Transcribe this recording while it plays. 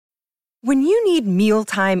When you need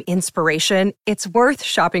mealtime inspiration, it's worth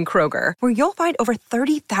shopping Kroger, where you'll find over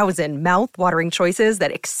 30,000 mouth-watering choices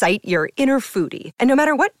that excite your inner foodie. And no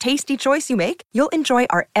matter what tasty choice you make, you'll enjoy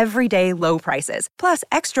our everyday low prices, plus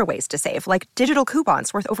extra ways to save, like digital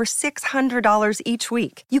coupons worth over $600 each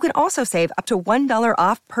week. You can also save up to $1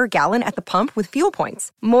 off per gallon at the pump with fuel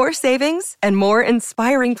points. More savings and more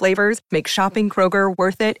inspiring flavors make shopping Kroger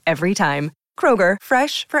worth it every time. Kroger,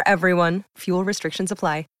 fresh for everyone. Fuel restrictions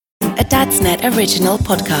apply. A Dadsnet original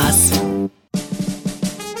podcast.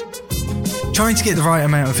 Trying to get the right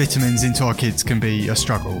amount of vitamins into our kids can be a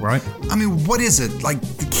struggle, right? I mean, what is it? Like,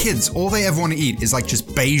 the kids, all they ever want to eat is like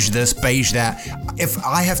just beige this, beige that. If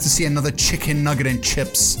I have to see another chicken nugget and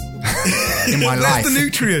chips in my life. That's the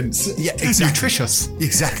nutrients. Yeah, exactly. Nutritious.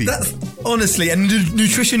 Exactly. That's, honestly, and the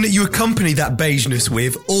nutrition that you accompany that beigeness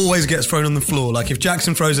with always gets thrown on the floor. Like if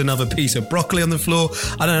Jackson throws another piece of broccoli on the floor,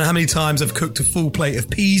 I don't know how many times I've cooked a full plate of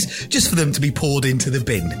peas just for them to be poured into the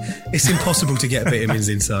bin. It's impossible to get vitamins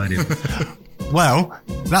inside him. Well,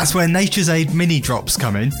 that's where Nature's Aid mini drops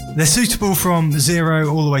come in. They're suitable from 0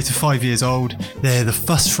 all the way to 5 years old. They're the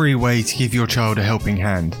fuss-free way to give your child a helping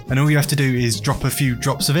hand. And all you have to do is drop a few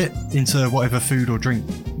drops of it into whatever food or drink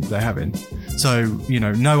they're having. So,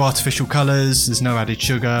 no artificial colours, there's no added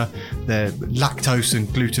sugar, they're lactose and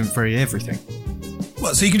gluten-free, everything.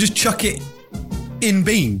 What, so you can just chuck it in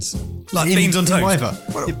beans? Like beans on toast? Whatever.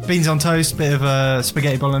 Beans on toast, bit of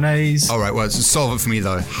spaghetti bolognese. All right, well, so solve it for me,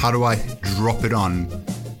 though. How do I drop it on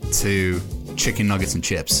to chicken nuggets and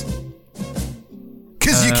chips?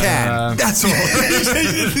 Because you can. That's all.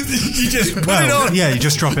 You just put it on. Yeah, you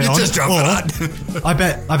just drop it on. Just drop it on. I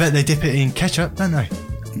bet they dip it in ketchup, don't they?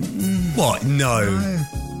 What? No.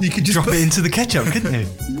 You could just drop it into the ketchup, couldn't you?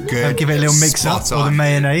 Good. Give it a little mix up, or the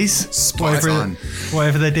mayonnaise,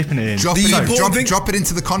 whatever they're dipping it in. Drop it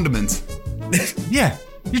into the condiment. Yeah,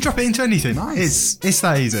 you drop it into anything. Nice. It's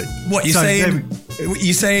that easy. What you saying?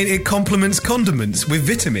 You saying it complements condiments with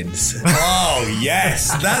vitamins? Oh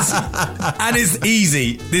yes, and it's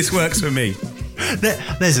easy. This works for me.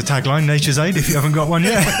 There's a tagline: Nature's Aid. If you haven't got one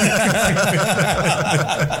yet.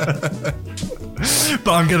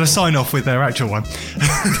 But I'm going to sign off with their actual one.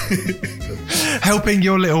 Helping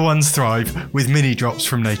your little ones thrive with mini drops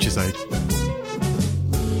from Nature's Aid.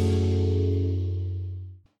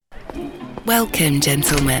 Welcome,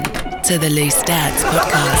 gentlemen, to the Loose Dads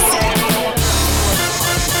podcast.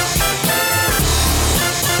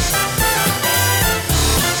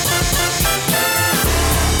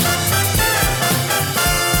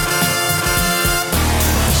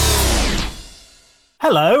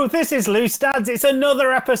 Hello, this is Loose Dads. It's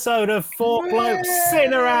another episode of Four Blokes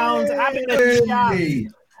sitting around having a chat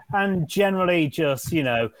and generally just, we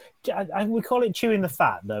call it chewing the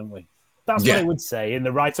fat, don't we? That's what it would say in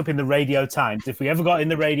the write-up in the Radio Times. If we ever got in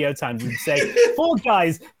the Radio Times, we'd say, 4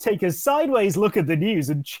 guys take a sideways look at the news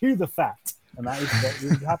and chew the fat. And that is what we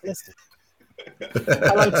would have listed.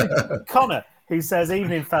 Hello to Connor, who says,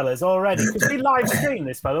 evening, fellas, already. Because we live stream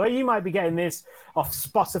this, by the way. You might be getting this off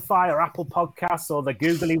Spotify or Apple Podcasts or the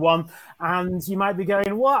googly one, and you might be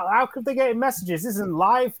going, what? How could they get messages? This isn't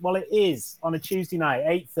live? Well, it is. On a Tuesday night,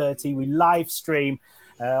 8:30, we live stream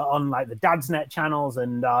on like the Dadsnet channels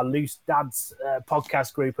and our Loose Dads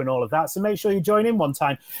podcast group and all of that. So make sure you join in one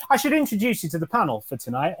time. I should introduce you to the panel for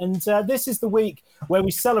tonight. And this is the week where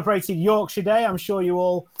we celebrated Yorkshire Day. I'm sure you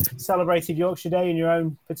all celebrated Yorkshire Day in your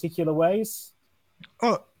own particular ways.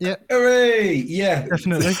 Oh, yeah. Hooray! Yeah.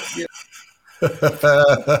 Definitely. Yeah.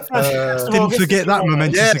 Didn't forget that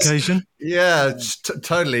momentous occasion. Yeah,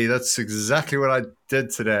 totally. That's exactly what I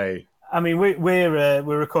did today. I mean, we're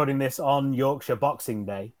recording this on Yorkshire Boxing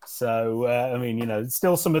Day, so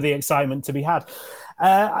still some of the excitement to be had.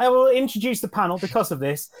 I will introduce the panel because of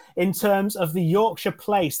this in terms of the Yorkshire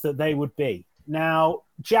place that they would be. Now,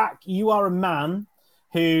 Jack, you are a man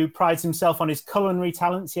who prides himself on his culinary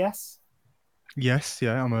talents. Yes. Yes.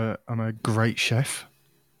 Yeah. I'm a great chef.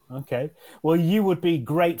 Okay. Well, you would be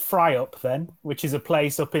Great Fry Up then, which is a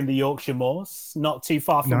place up in the Yorkshire Moors, not too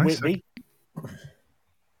far from Whitby.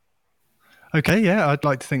 Okay, yeah, I'd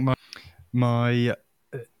like to think my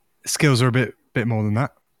skills are a bit more than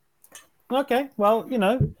that. Okay, well,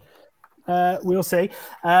 we'll see.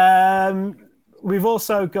 We've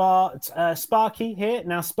also got Sparky here.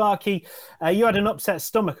 Now, Sparky, you had an upset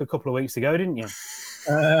stomach a couple of weeks ago, didn't you?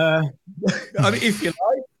 I mean, if you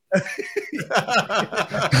like.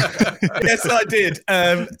 Yes, I did.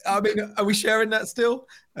 Are we sharing that still?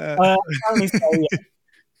 Apparently so, yeah.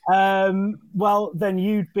 Well, then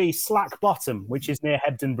you'd be Slack Bottom, which is near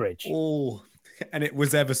Hebden Bridge. Oh, and it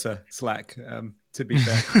was ever so slack. to be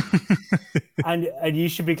fair. And you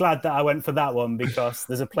should be glad that I went for that one because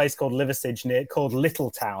there's a place called Liversidge near called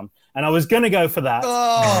Littletown, and I was going to go for that,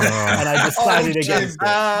 and I decided against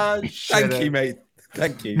it. Thank you, mate.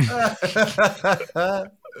 Thank you.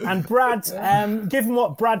 And Brad, given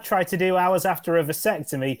what Brad tried to do hours after a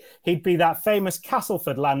vasectomy, he'd be that famous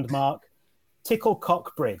Castleford landmark,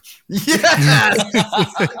 Ticklecock Bridge. Yeah.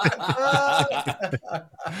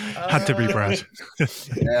 Had to be Brad.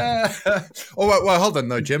 Yeah. Oh, well, hold on,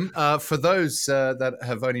 though, Jim. For those that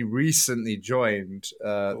have only recently joined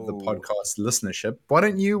the podcast listenership, why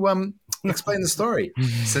don't you explain the story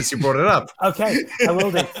since you brought it up? Okay, I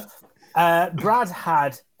will do. Brad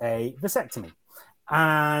had a vasectomy,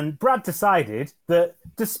 and Brad decided that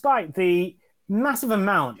despite the massive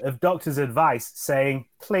amount of doctors' advice saying,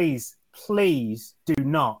 please do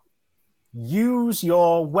not use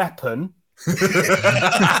your weapon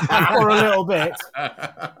for a little bit,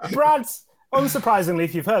 Brad, unsurprisingly,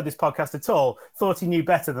 if you've heard this podcast at all, thought he knew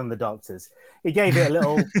better than the doctors. He gave it a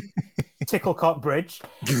little Ticklecock Bridge.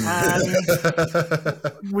 And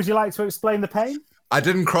would you like to explain the pain? I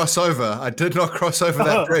didn't cross over. I did not cross over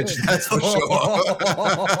that bridge. That's for sure.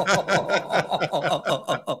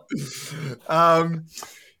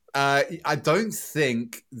 I don't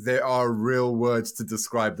think there are real words to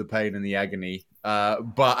describe the pain and the agony.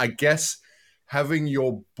 But I guess having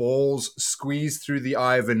your balls squeezed through the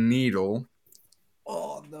eye of a needle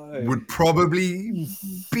would probably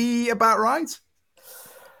be about right.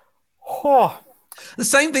 Oh. The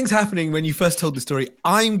same thing's happening when you first told the story.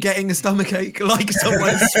 I'm getting a stomachache, like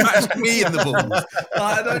someone smashed me in the balls.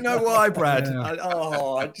 I don't know why, Brad.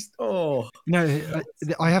 Yeah. No,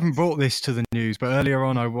 I haven't brought this to the news, but earlier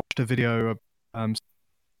on I watched a video of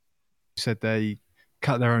said they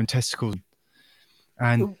cut their own testicles,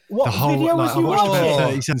 and what the whole video was I you watched watching? about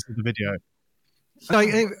 30 seconds of the video. Like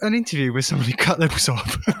an interview where somebody cut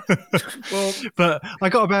themselves off. But I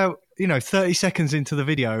got about 30 seconds into the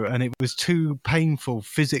video, and it was too painful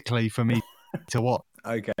physically for me to watch.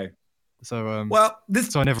 Okay. So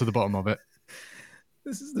so I never to the bottom of it.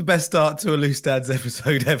 This is the best start to a Loose Dads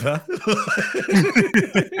episode ever.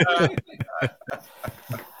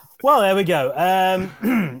 Well, there we go.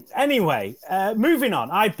 Anyway, moving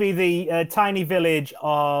on. I'd be the tiny village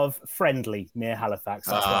of Friendly near Halifax.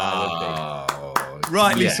 That's where I would be.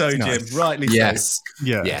 Rightly so, Jim. Nice. Rightly Yes. so.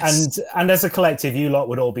 Yeah. Yes. And as a collective, you lot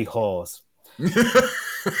would all be whores.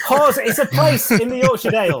 Hawes, it's a place in the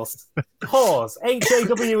Yorkshire Dales. Hawes, Hawes.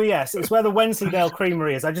 It's where the Wensleydale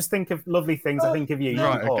Creamery is. I just think of lovely things. I think of you.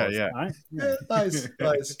 Right, Hawes, okay, yeah. Right? Yeah,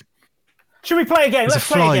 nice. Should we play a game? There's Let's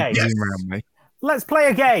a play fly a game. buzzing around me. Let's play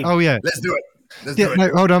a game. Oh yeah. Let's do it. No,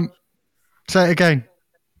 hold on. Say it again.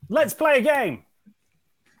 Let's play a game.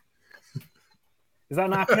 Is that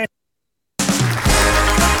not happening?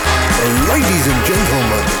 Ladies and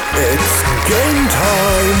gentlemen, it's game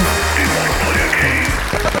time.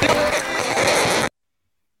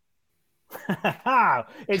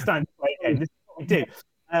 It's time to play a game. This is what we do.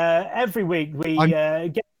 Every week we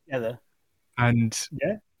get together. And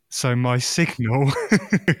Yeah. so my signal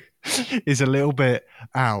is a little bit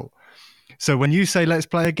out. So when you say let's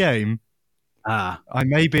play a game, I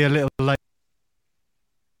may be a little late,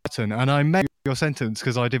 and I may your sentence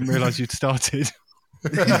because I didn't realise you'd started.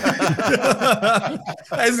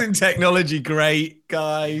 Isn't technology great,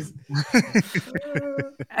 guys?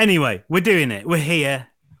 Anyway, we're doing it. We're here.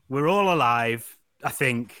 We're all alive, I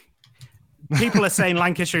think. People are saying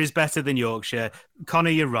Lancashire is better than Yorkshire. Connor,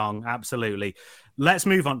 you're wrong. Absolutely. Let's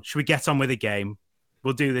move on. Should we get on with the game?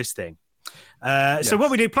 We'll do this thing. So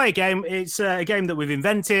what we do, play a game. It's a game that we've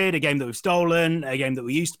invented, a game that we've stolen, a game that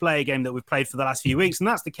we used to play, a game that we've played for the last few weeks. And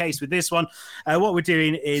that's the case with this one. What we're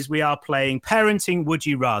doing is we are playing Parenting Would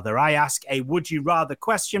You Rather. I ask a would you rather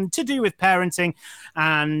question to do with parenting,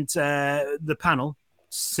 and the panel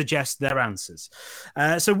suggest their answers.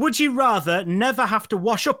 So would you rather never have to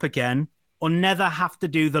wash up again or never have to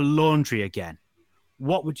do the laundry again?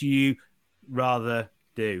 What would you rather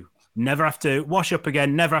do? Never have to wash up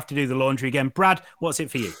again, never have to do the laundry again. Brad, what's it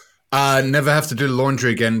for you? Never have to do the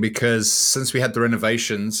laundry again because since we had the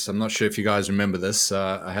renovations, I'm not sure if you guys remember this.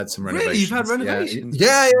 I had some renovations. Really? You've had renovations?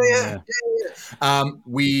 Yeah.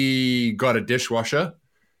 We got a dishwasher,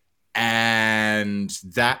 and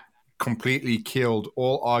that completely killed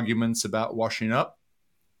all arguments about washing up.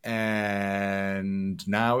 And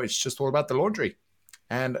now it's just all about the laundry.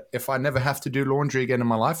 And if I never have to do laundry again in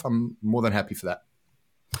my life, I'm more than happy for that.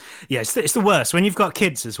 Yeah, it's the worst when you've got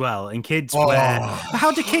kids as well, and kids wear.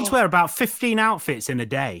 How do kids wear about 15 outfits in a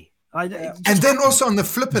day? And then also on the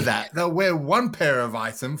flip of that, they'll wear one pair of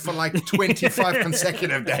items for like 25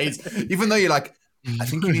 consecutive days, even though you're like, I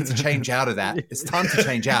think you need to change out of that. It's time to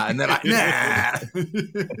change out. And they're like, nah.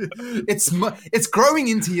 It's growing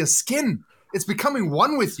into your skin. It's becoming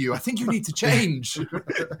one with you. I think you need to change.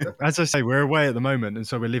 As I say, we're away at the moment, and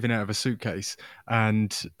so we're living out of a suitcase.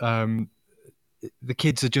 And the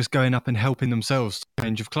kids are just going up and helping themselves to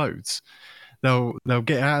change of clothes. They'll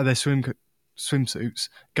get out of their swimsuits,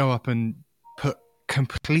 go up and put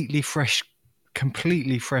completely fresh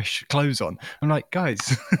clothes on. I'm like,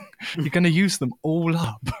 guys, you're going to use them all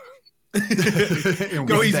up.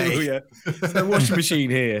 Go easy, yeah. There's no washing machine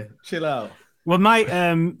here. Chill out. Well,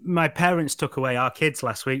 my parents took away our kids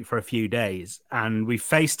last week for a few days, and we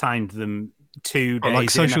FaceTimed them 2 days.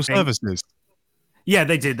 Like social services. Yeah,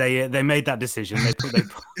 they did. They made that decision. They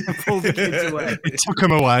pulled the kids away. They took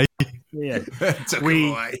them away. Yeah,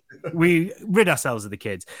 we rid ourselves of the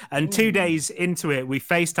kids. And 2 days into it, we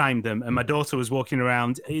FaceTimed them, and my daughter was walking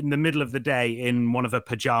around in the middle of the day in one of her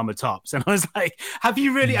pajama tops. And I was like, have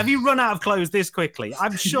you run out of clothes this quickly?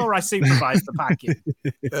 I'm sure I supervised the packing.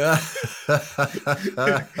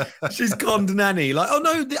 She's conned Nanny. Like, oh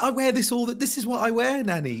no, I wear this this is what I wear,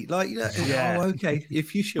 Nanny. Like, yeah. Oh, okay,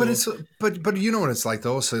 if you sure. But you know what it's like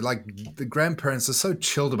though. Also, like the grandparents are so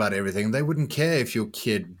chilled about everything. They wouldn't care if your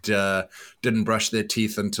kid didn't brush their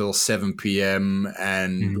teeth until 7 p.m.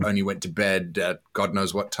 and only went to bed at God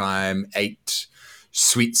knows what time, ate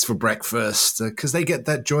sweets for breakfast, because they get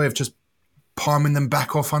that joy of just palming them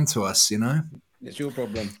back off onto us, you know? It's your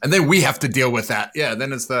problem. And then we have to deal with that. Yeah,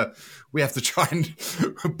 then we have to try and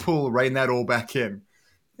rein that all back in.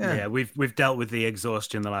 Yeah, we've dealt with the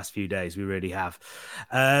exhaustion the last few days. We really have.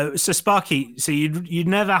 So Sparky, so you'd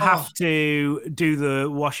never have to do the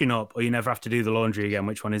washing up, or you never have to do the laundry again.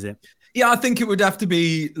 Which one is it? Yeah, I think it would have to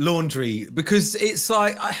be laundry, because it's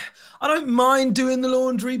like I don't mind doing the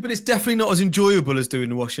laundry, but it's definitely not as enjoyable as doing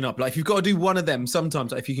the washing up. Like if you've got to do one of them,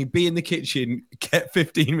 sometimes like if you can be in the kitchen, get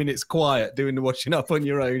 15 minutes quiet doing the washing up on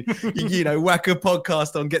your own, you know, whack a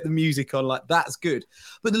podcast on, get the music on, like that's good.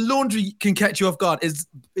 But the laundry can catch you off guard. Is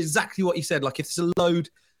exactly what you said. Like if it's a load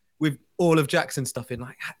with all of Jackson's stuff in,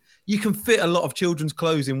 like you can fit a lot of children's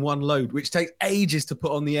clothes in one load, which takes ages to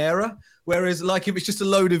put on the airer. Whereas like if it's just a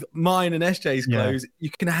load of mine and SJ's clothes, you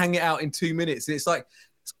can hang it out in 2 minutes. It's like,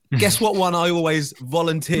 guess what one I always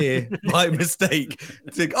volunteer by mistake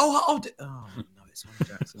to no, it's on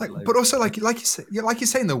Jackson. But also like you say, like you're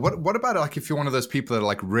saying though, what about like if you're one of those people that are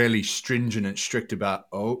like really stringent and strict about,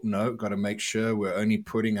 oh no, got to make sure we're only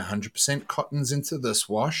putting 100% cottons into this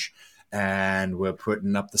wash and we're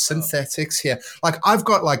putting up the synthetics here. Like I've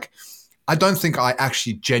got like, I don't think I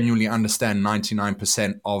actually genuinely understand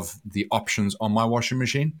 99% of the options on my washing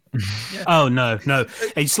machine. Yeah. Oh, no.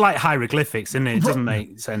 It's like hieroglyphics, isn't it? It doesn't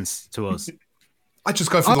make sense to us. I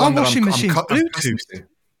just go for the one that I'm Bluetooth.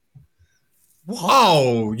 What?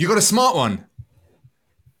 Oh, you got a smart one.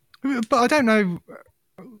 But I don't know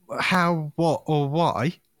how, what, or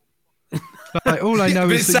why. Like, all I know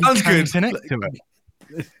is it that sounds you can good. connect to it.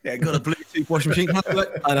 Yeah, got a Bluetooth washing machine.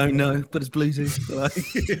 I don't know, but it's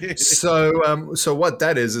Bluetooth. So what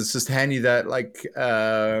that is, it's just handy that like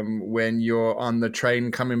when you're on the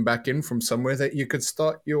train coming back in from somewhere, that you could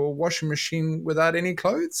start your washing machine without any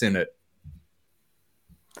clothes in it.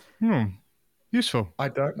 Useful. I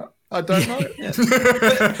don't know.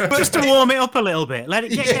 Just to warm it up a little bit. Let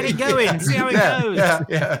it get it going. See how it goes.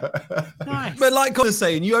 Yeah. Nice. But like I was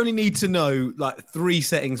saying, you only need to know like 3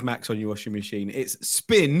 settings max on your washing machine. It's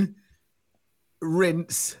spin,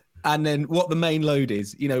 rinse, and then what the main load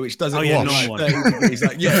is, you know, which doesn't wash. 30 degrees.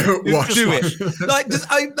 Like, wash. Do it. Like,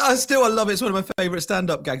 I love it. It's one of my favorite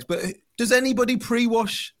stand-up gags. But does anybody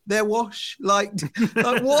pre-wash their wash? Like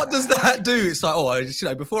what does that do? It's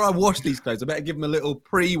like, before I wash these clothes, I better give them a little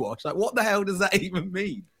pre-wash. Like, what the hell does that even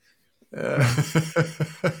mean? There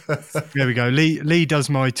we go. Lee does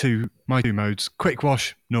my two modes: quick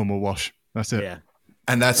wash, normal wash. That's it. Yeah.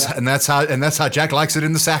 And that's how Jack likes it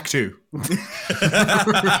in the sack too.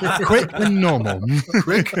 Quick and normal.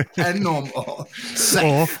 Quick and normal.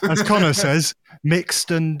 Or, as Connor says,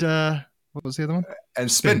 mixed and what was the other one? And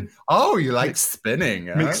spin. Oh, you like spinning.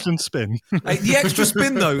 Huh? Mixed and spin. The extra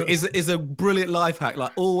spin, though, is a brilliant life hack.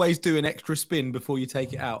 Like, always do an extra spin before you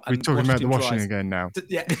take it out. We're talking about the washing again now.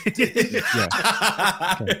 Yeah.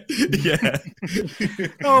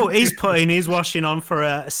 Oh, he's putting his washing on for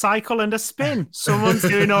a cycle and a spin. Someone's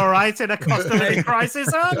doing all right in a cost of living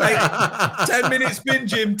crisis, aren't they? 10-minute spin,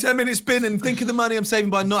 Jim. 10-minute spin, and think of the money I'm saving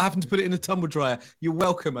by not having to put it in a tumble dryer. You're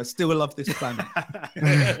welcome. I still love this planet.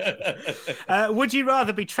 Would you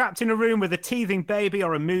rather be trapped in a room with a teething baby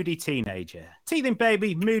or a moody teenager? Teething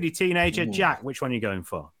baby, moody teenager. Ooh. Jack, which one are you going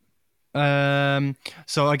for?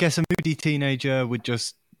 So I guess a moody teenager would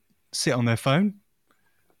just sit on their phone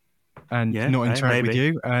and not interact with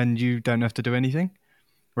you, and you don't have to do anything.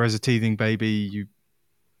 Whereas a teething baby,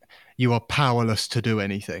 you are powerless to do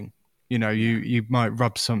anything. You know, you might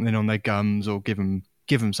rub something on their gums or give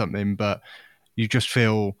them something, but you just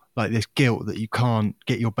feel like this guilt that you can't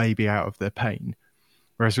get your baby out of their pain.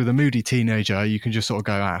 Whereas with a moody teenager, you can just sort of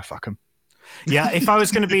go, fuck them. Yeah, if I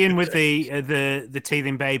was going to be in with the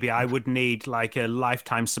teething baby, I would need like a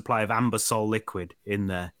lifetime supply of Ambisol liquid in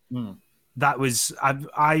there. That was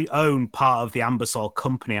I own part of the Ambisol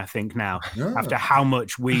company, I think now, after how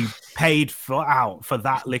much we paid for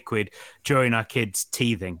that liquid during our kids'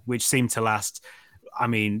 teething, which seemed to last. I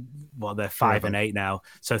mean, well, they're 5 and 8 now,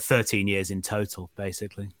 so 13 years in total,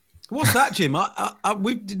 basically. What's that, Jim?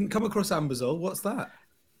 We didn't come across Ambisol. What's that?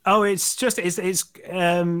 Oh, it's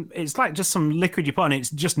like just some liquid you put on. It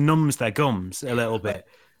just numbs their gums a little bit.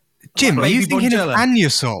 Jim, are you thinking of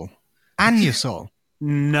Anusol? Anusol.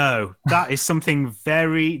 No, that is something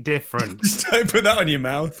very different. Don't put that on your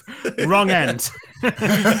mouth. Wrong end.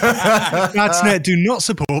 Dadsnet do not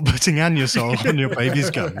support putting Anusol on your baby's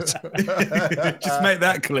gums. Just make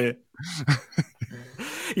that clear.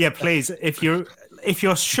 Yeah, please. If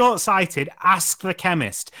you're short-sighted, ask the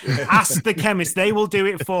chemist. Ask the chemist. They will do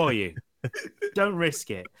it for you. Don't risk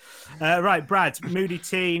it. Right, Brad, moody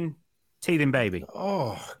teen, teething baby.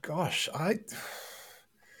 Oh gosh,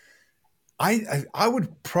 I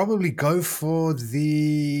would probably go for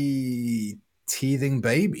the teething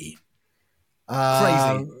baby.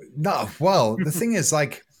 Crazy. No, well, the thing is,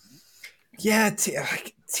 like, yeah,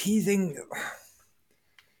 teething.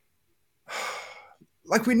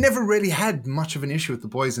 Like, we never really had much of an issue with the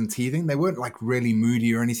boys and teething. They weren't like really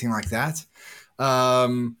moody or anything like that.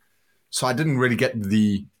 So I didn't really get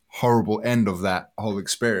the horrible end of that whole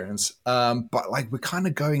experience. But like, we're kind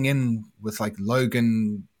of going in with like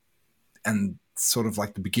Logan and sort of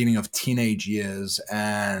like the beginning of teenage years.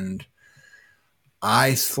 And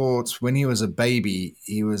I thought when he was a baby,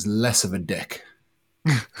 he was less of a dick.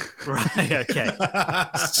 Right, okay.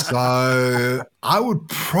 So I would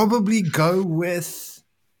probably go with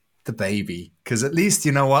the baby, because at least,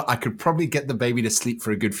 you know what, I could probably get the baby to sleep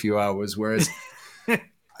for a good few hours, whereas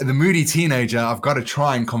the moody teenager I've got to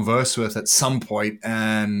try and converse with at some point.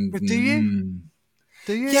 And but do you?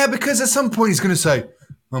 Yeah, because at some point he's going to say,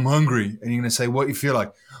 I'm hungry. And you're going to say, what you feel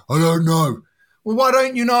like? I don't know. Well, why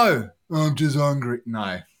don't you know? I'm just hungry.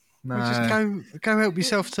 No. Well, just go help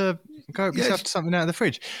yourself to something out of the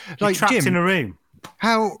fridge. Like, you're trapped Jim, in a room.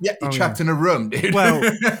 How? Yeah, you're trapped in a room, dude. Well,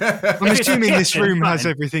 I'm assuming this room has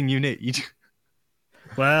everything you need.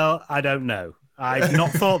 Well, I don't know. I've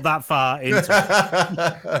not thought that far into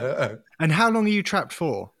it. And how long are you trapped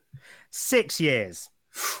for? 6 years.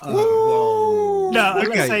 Oh, no,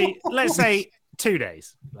 okay. let's say 2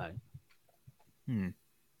 days. Like.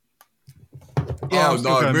 Yeah,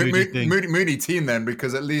 no, moody teen then,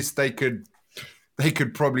 because at least they could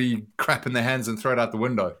probably crap in their hands and throw it out the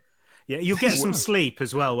window. Yeah, you'll get some sleep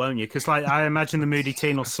as well, won't you? Because like I imagine the moody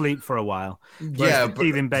teen will sleep for a while. Yeah, the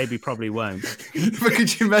teething baby probably won't. But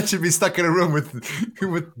could you imagine being stuck in a room with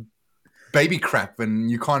baby crap and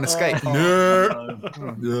you can't escape? No.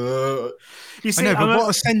 You see, I know, but what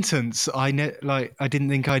a sentence! I didn't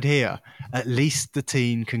think I'd hear. At least the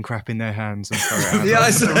teen can crap in their hands and throw it out. Yeah,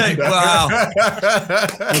 I say, wow.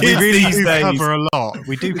 We really do cover a lot.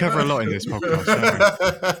 We do cover a lot in this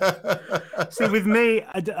podcast. See, with me,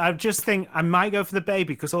 I just think I might go for the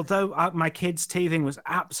baby, because although my kid's teething was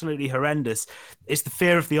absolutely horrendous, it's the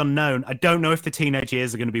fear of the unknown. I don't know if the teenage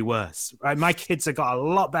years are going to be worse. Right? My kids have got a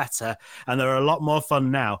lot better and they're a lot more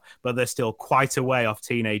fun now, but they're still quite a way off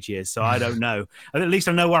teenage years. So I don't know. At least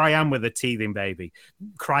I know where I am with a teething baby,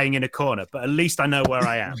 crying in a corner, but at least I know where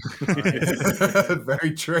I am.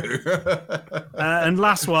 Very true. And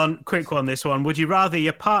last one, quick one, this one. Would you rather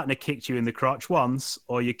your partner kicked you in the crotch once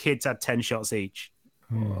or your kids had 10 shots each?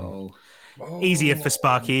 Oh. Easier for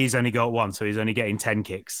Sparky. He's only got one, so he's only getting 10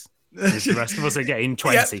 kicks. The rest of us are getting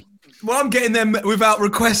 20. Yeah. Well, I'm getting them without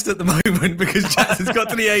request at the moment, because Jackson's got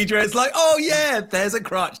to the age where it's like, oh, yeah, there's a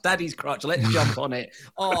crotch, daddy's crotch, let's jump on it.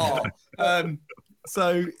 Oh,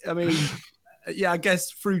 so, I mean, yeah, I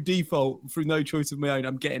guess through default, through no choice of my own,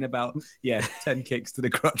 I'm getting about, 10 kicks to the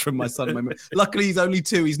crotch from my son at the moment. Luckily, he's only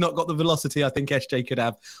 2. He's not got the velocity I think SJ could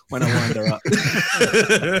have when I wind her up.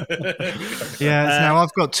 Yeah, now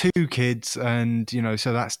I've got 2 kids, and,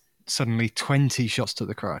 so that's suddenly 20 shots to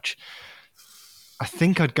the crotch. I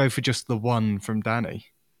think I'd go for just the one from Danny.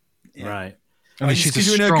 Yeah. Right. I mean, she's a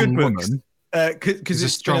strong woman. Because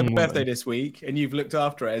it's been her birthday this week and you've looked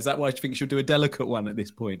after her. Is that why you think she'll do a delicate one at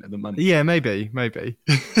this point of the month? Yeah, maybe.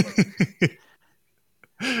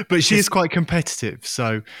 But she is quite competitive,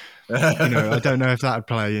 so I don't know if that would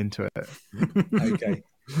play into it. Okay.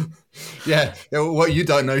 Yeah, what you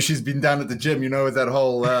don't know, she's been down at the gym, with that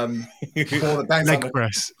whole ball that bangs on Leg it.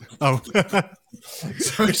 press. Oh,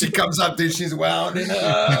 So she comes up there, she's wounding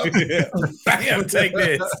up. Bam, take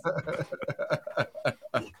this.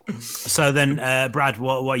 So then, Brad,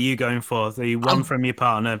 what are you going for? The 1 from your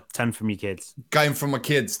partner, 10 from your kids? Going for my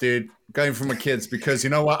kids, dude. Going for my kids, because you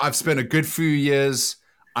know what? I've spent a good few years.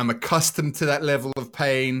 I'm accustomed to that level of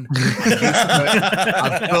pain.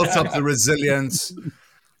 I've built up the resilience.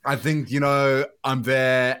 I think, I'm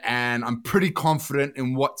there, and I'm pretty confident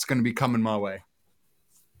in what's going to be coming my way.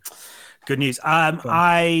 Good news.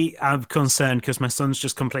 I am concerned because my son's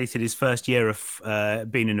just completed his first year of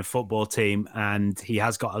being in a football team, and he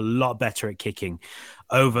has got a lot better at kicking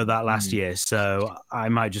over that last year. So I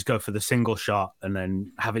might just go for the single shot and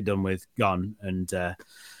then have it done with, gone, and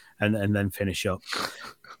then finish up.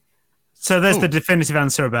 So there's the definitive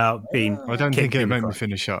answer about being. I don't think it'll make me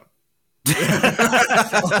finish up. Well,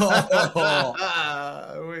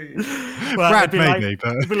 Brad maybe,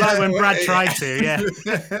 but it'd be like when Brad tried to, yeah.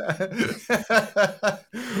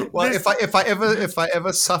 Well, if I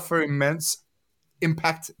ever suffer immense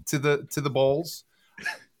impact to the balls,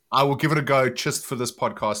 I will give it a go just for this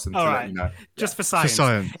podcast and let you know. Just for science. For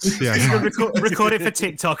science, yeah. Record it for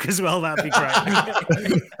TikTok as well. That'd be great.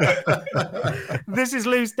 This is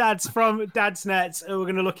Loose Dads from Dad's Net. We're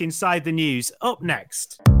going to look inside the news. Up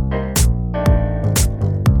next.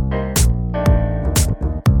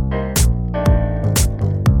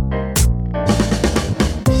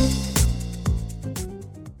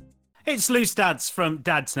 It's Loose Dads from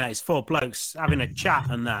Dad's Net. It's 4 blokes having a chat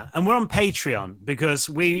and that. And we're on Patreon because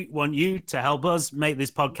we want you to help us make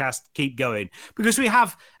this podcast keep going. Because we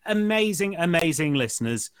have amazing, amazing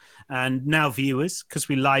listeners and now viewers, because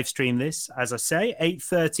we live stream this, as I say,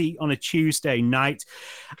 8:30 on a Tuesday night.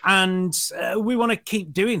 And we want to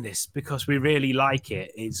keep doing this because we really like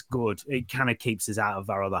it. It's good. It kind of keeps us out of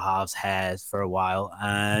our other halves' hairs for a while.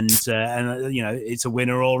 And it's a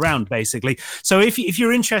winner all round, basically. So if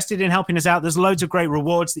you're interested in helping us out, there's loads of great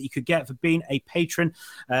rewards that you could get for being a patron.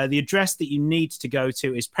 The address that you need to go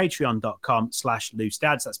to is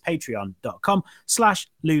patreon.com/loosedads. That's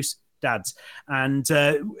patreon.com/loosedads. And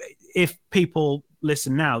if people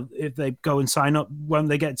listen now, if they go and sign up, won't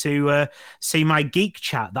they get to see my geek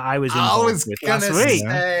chat that I was involved with last week?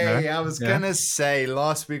 I was gonna say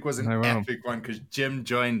last week was an epic one because Jim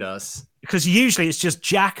joined us. Because usually it's just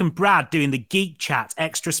Jack and Brad doing the Geek Chat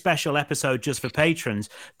extra special episode just for patrons.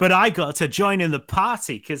 But I got to join in the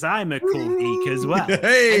party because I'm a cool geek as well.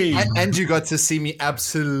 Hey! And you got to see me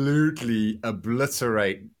absolutely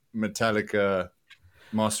obliterate Metallica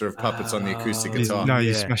Master of Puppets on the acoustic guitar. No,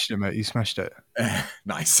 you smashed it, mate. You smashed it.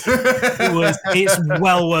 Nice. It's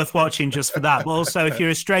well worth watching just for that. But also, if you're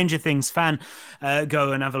a Stranger Things fan,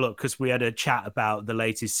 go and have a look because we had a chat about the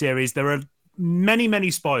latest series. There are many,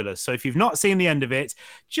 many spoilers. So if you've not seen the end of it,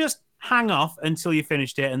 just hang off until you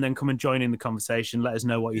finished it and then come and join in the conversation. Let us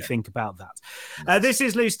know what you think about that. This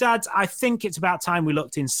is Loose Dads. I think it's about time we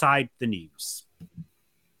looked inside the news.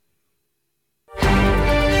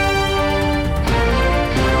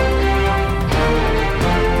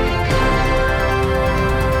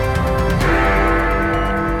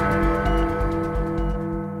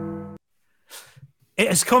 It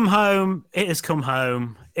has come home. It has come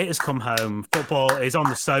home. It has come home. Football is on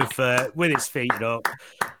the sofa with its feet up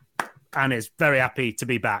and is very happy to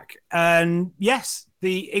be back. And yes,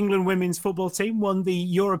 the England women's football team won the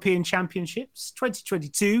European Championships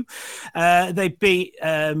 2022. They beat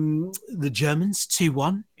the Germans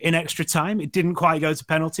 2-1 in extra time. It didn't quite go to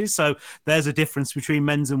penalties, so there's a difference between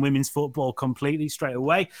men's and women's football completely straight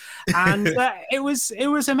away. And it was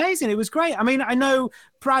amazing. It was great. I mean, I know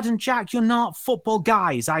Brad and Jack, you're not football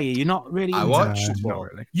guys, are you? You're not really. I watched.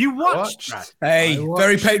 Not really. You watched. Brad. Hey,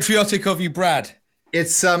 very patriotic of you, Brad.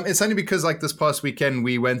 It's only because like this past weekend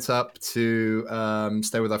we went up to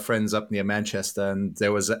stay with our friends up near Manchester, and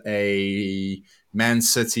there was a Man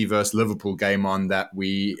City versus Liverpool game on that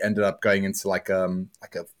we ended up going into like a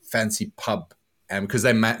fancy pub, and because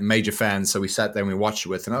they're major fans, so we sat there and we watched it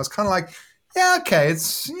with, and I was kind of like, yeah, okay,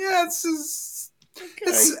 it's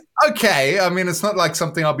okay. I mean, it's not like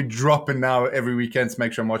something I'll be dropping now every weekend to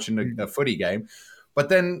make sure I'm watching a footy game, but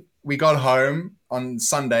then we got home on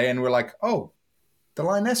Sunday and we're like, oh, the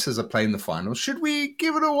Lionesses are playing the final. Should we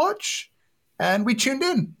give it a watch? And we tuned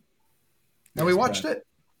in. And we watched it.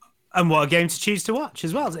 And what a game to choose to watch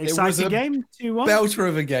as well. It's an exciting game to watch. Belter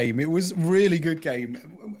of a game. It was a really good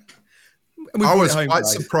game. I was quite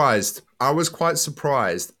surprised. I was quite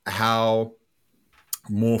surprised how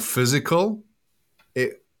more physical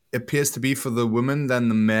it appears to be for the women than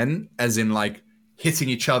the men, as in like hitting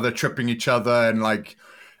each other, tripping each other, and like.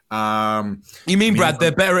 You mean, Brad,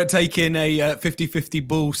 they're better at taking a 50-50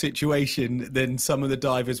 ball situation than some of the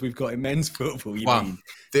divers we've got in men's football, you mean?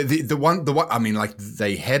 The one, I mean, like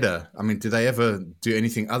they header. I mean, do they ever do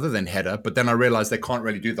anything other than header? But then I realized they can't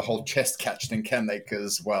really do the whole chest catch thing, can they?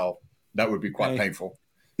 Because, well, that would be quite painful.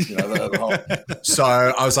 You know, the whole... So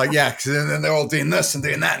I was like, yeah, because then they're all doing this and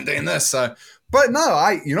doing that and doing this. So, but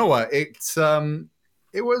no, you know what? It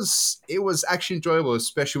was actually enjoyable,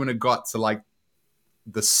 especially when it got to like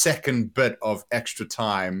the second bit of extra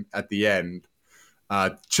time at the end,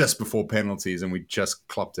 just before penalties, and we just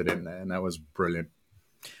clopped it in there, and that was brilliant.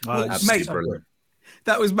 Absolutely brilliant.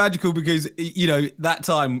 That was magical because, you know, that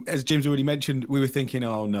time, as Jim's already mentioned, we were thinking,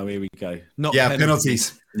 oh no, here we go. Not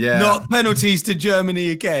penalties. Yeah. Not penalties to Germany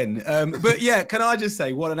again. But yeah, can I just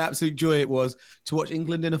say what an absolute joy it was to watch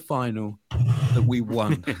England in a final that we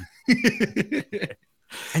won.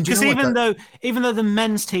 Because even though the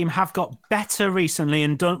men's team have got better recently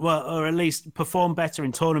and done well, or at least performed better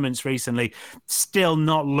in tournaments recently, still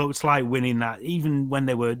not looked like winning that, even when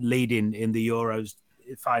they were leading in the Euros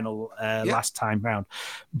final last time round.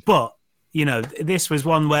 But you know, this was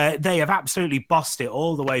one where they have absolutely bossed it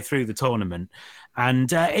all the way through the tournament,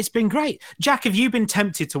 and it's been great. Jack, have you been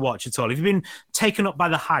tempted to watch at all? Have you been taken up by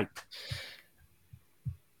the hype?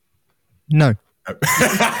 No.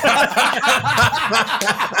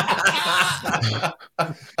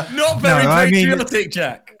 Not very patriotic,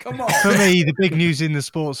 Jack. Come on. For me, the big news in the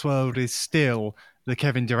sports world is still the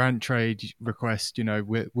Kevin Durant trade request. You know,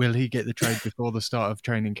 will he get the trade before the start of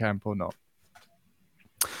training camp or not?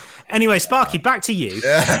 Anyway, Sparky, back to you.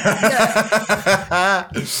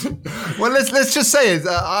 Well, let's just say it.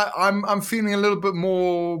 I'm feeling a little bit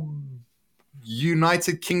more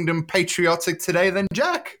United Kingdom patriotic today than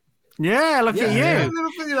Jack. Yeah, look at you.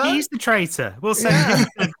 He's the traitor. We'll send him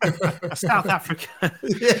to South Africa.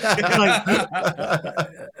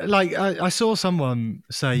 I saw someone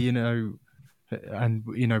say, you know, and,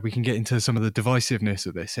 you know, we can get into some of the divisiveness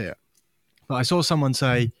of this here. But I saw someone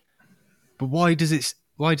say, but why does it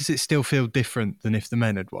still feel different than if the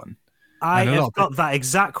men had won? I have got that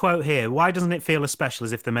exact quote here. Why doesn't it feel as special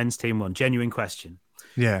as if the men's team won? Genuine question.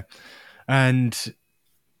 Yeah. And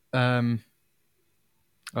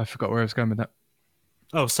I forgot where I was going with that.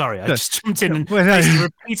 Oh, sorry. I just jumped in and basically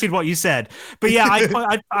repeated what you said. But yeah,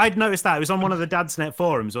 I'd noticed that. It was on one of the Dadsnet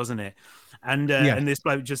forums, wasn't it? And this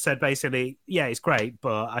bloke just said basically, yeah, it's great,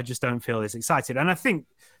 but I just don't feel as excited. And I think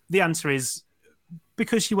the answer is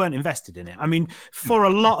because you weren't invested in it. I mean, for a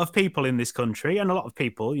lot of people in this country and a lot of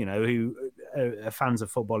people, you know, who are fans of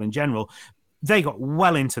football in general, they got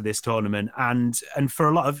well into this tournament. And for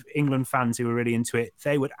a lot of England fans who were really into it,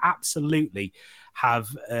 they would absolutely have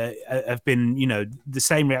been, you know, the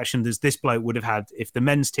same reaction as this bloke would have had if the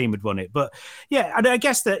men's team had won it. But yeah, I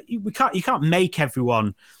guess that you can't make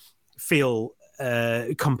everyone feel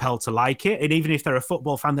compelled to like it, and even if they're a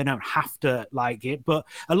football fan, they don't have to like it. But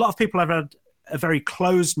a lot of people have had a very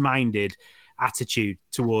closed-minded attitude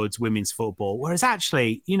towards women's football, whereas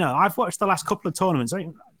actually, you know, I've watched the last couple of tournaments.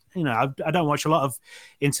 You know, I don't watch a lot of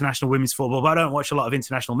international women's football, but I don't watch a lot of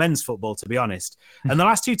international men's football, to be honest. And the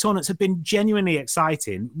last two tournaments have been genuinely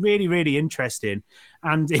exciting, really, really interesting.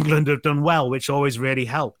 And England have done well, which always really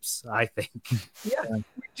helps, I think. Yeah,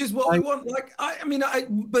 which is what we want. Like,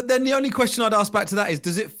 but then the only question I'd ask back to that is,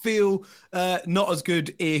 does it feel not as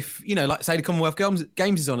good if, you know, like say the Commonwealth Games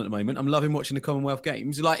is on at the moment? I'm loving watching the Commonwealth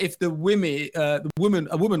Games. Like if a woman won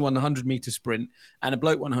the 100-meter sprint and a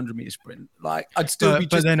bloke won a 100-meter sprint, like I'd still be.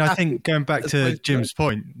 But then I think going back to Jim's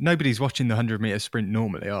point, nobody's watching the 100-meter sprint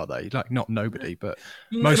normally, are they? Like not nobody, but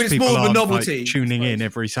most people are like tuning in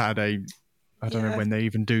every Saturday. I don't know when they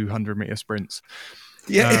even do 100-meter sprints.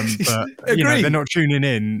 Yeah, but you know, they're not tuning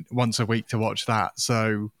in once a week to watch that.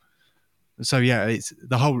 So yeah, it's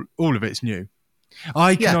all of it's new.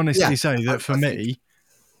 I can honestly say that for me,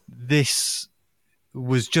 this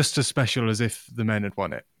was just as special as if the men had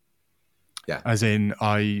won it. Yeah, as in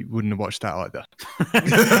I wouldn't have watched that either.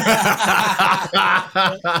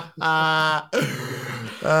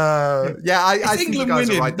 I think England you guys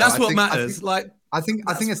winning. are right. That's what matters. I think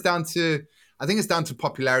it's down to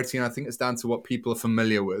popularity, and I think it's down to what people are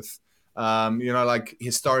familiar with. You know, like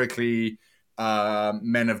historically,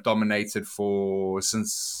 men have dominated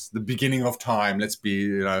since the beginning of time. Let's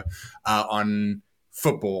be, on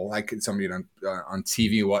football, like it's on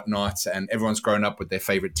TV and whatnot, and everyone's grown up with their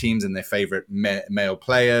favorite teams and their favorite male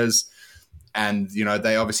players, and you know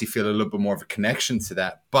they obviously feel a little bit more of a connection to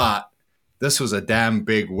that. But this was a damn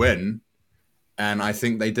big win, and I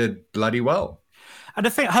think they did bloody well. And I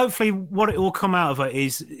think hopefully what it will come out of it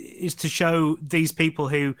is to show these people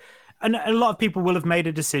who, and a lot of people will have made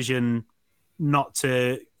a decision not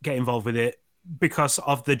to get involved with it because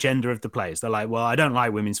of the gender of the players. They're like, well, I don't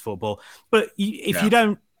like women's football. But if you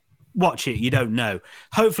don't watch it, you don't know.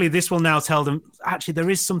 Hopefully this will now tell them, actually, there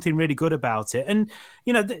is something really good about it. And,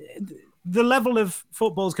 you know, the level of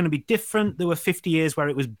football is going to be different. There were 50 years where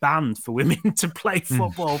it was banned for women to play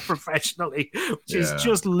football professionally, which is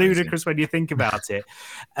just ludicrous when you think about it.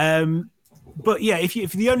 But yeah, if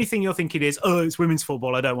the only thing you're thinking is, oh, it's women's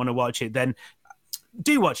football, I don't want to watch it, then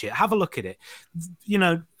do watch it. Have a look at it. You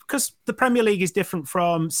know, because the Premier League is different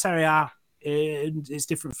from Serie A, it's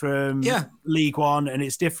different from League One, and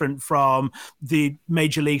it's different from the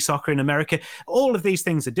Major League Soccer in America. All of these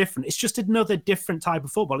things are different. It's just another different type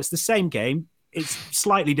of football. It's the same game. It's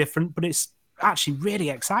slightly different, but it's actually really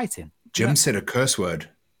exciting. Jim said a curse word.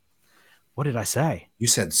 What did I say? You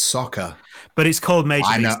said soccer. But it's called Major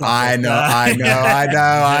League Soccer. I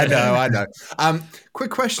know. Quick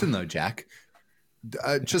question though, Jack.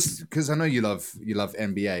 Just because I know you love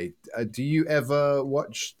NBA, do you ever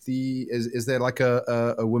watch is there like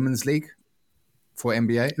a women's league for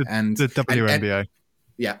NBA the WNBA?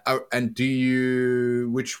 Yeah, and do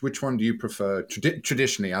you which one do you prefer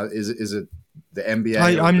traditionally? Is it the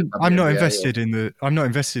NBA? I'm not invested in the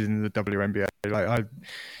WNBA.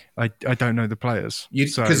 Like I don't know the players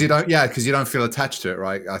because you don't feel attached to it,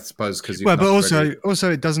 right? I suppose because but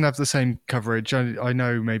also it doesn't have the same coverage. I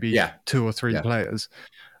know maybe 2 or 3 players,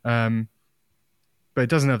 but it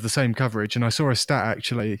doesn't have the same coverage. And I saw a stat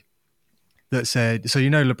actually that said, so you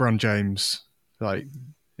know LeBron James, like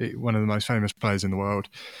one of the most famous players in the world.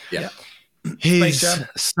 Yeah, his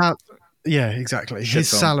exactly. His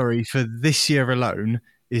salary for this year alone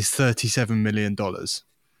is $37 million.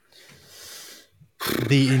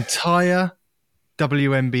 The entire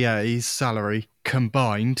WNBA's salary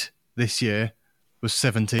combined this year was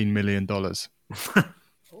 $17 million.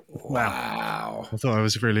 Wow. I thought it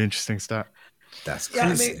was a really interesting stat. That's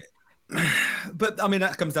crazy. But I mean,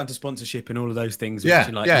 that comes down to sponsorship and all of those things. Yeah,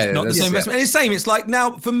 Not the same investment. And it's the same. It's like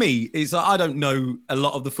now for me, it's like I don't know a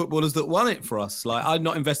lot of the footballers that won it for us. Like I'm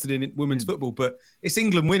not invested in women's football, but it's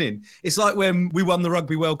England winning. It's like when we won the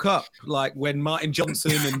Rugby World Cup, like when Martin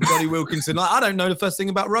Johnson and Johnny Wilkinson. Like I don't know the first thing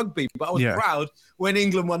about rugby, but I was proud when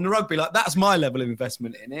England won the rugby. Like that's my level of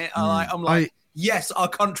investment in it. I'm like, yes, our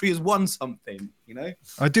country has won something. You know.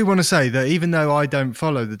 I do want to say that even though I don't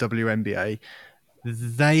follow the WNBA.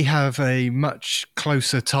 They have a much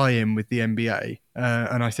closer tie-in with the NBA,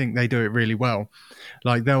 and I think they do it really well.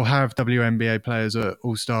 Like they'll have WNBA players at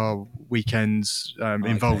All-Star weekends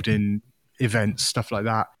involved in events, stuff like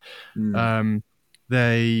that.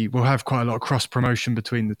 They will have quite a lot of cross-promotion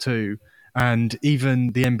between the two, and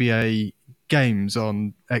even the NBA games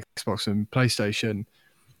on Xbox and PlayStation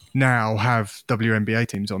now have WNBA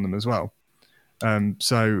teams on them as well.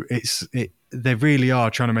 So they really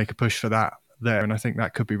are trying to make a push for that there, and I think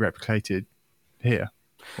that could be replicated here.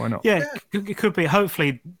 Why not? Yeah, it could be.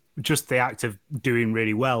 Hopefully, just the act of doing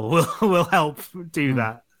really well will help do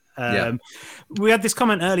that. We had this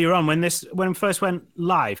comment earlier on when it first went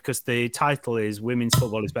live, because the title is "Women's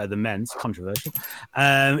Football is Better Than Men's." Controversial.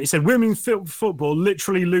 It said women's football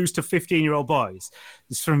literally lose to 15-year-old boys.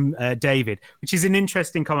 It's from David, which is an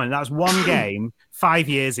interesting comment. That was one game 5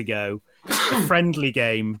 years ago. A friendly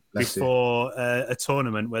game before a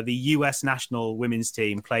tournament where the US national women's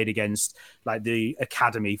team played against like the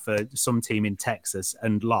academy for some team in Texas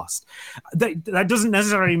and lost. That doesn't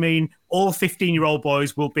necessarily mean all 15-year-old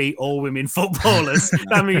boys will be all women footballers.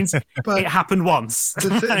 That means it happened once.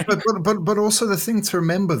 But also the thing to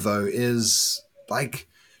remember though is like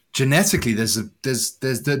genetically there's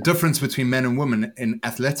the difference between men and women in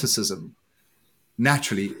athleticism.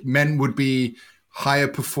 Naturally, men would be higher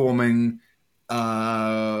performing,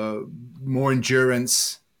 more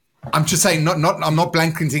endurance. I'm just saying, I'm not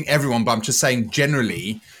blanketing everyone, but I'm just saying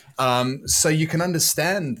generally. So you can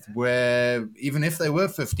understand where even if they were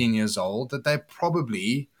 15 years old, that they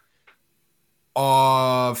probably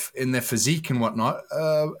are in their physique and whatnot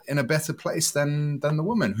in a better place than the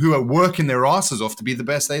women who are working their asses off to be the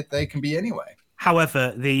best they can be anyway.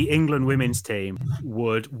 However, the England women's team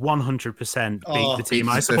would 100% beat the team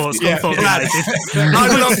I support. I'd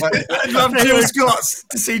love Jill Scott's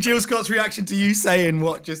to see Jill Scott's reaction to you saying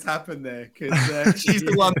what just happened there, because she's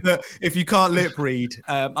the one that, if you can't lip read,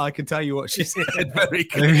 I can tell you what she said very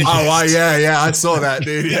clearly. I saw that,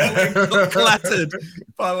 dude. Got clattered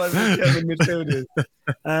by one of the German midfielders.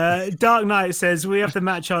 Dark Knight says we have the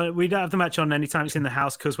match on. We don't have the match on anytime it's in the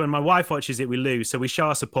house because when my wife watches it, we lose. So we show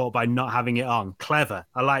our support by not having it on. on. Clever.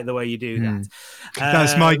 I like the way you do that.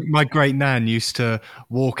 That's my great nan used to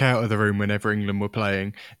walk out of the room whenever England were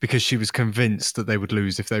playing because she was convinced that they would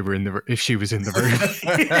lose if she was in the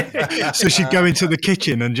room. So she'd go into the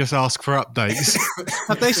kitchen and just ask for updates.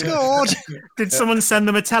 Have they scored? Did someone send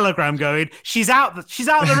them a telegram going, she's out of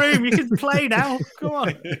the room, you can play now, come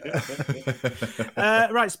on.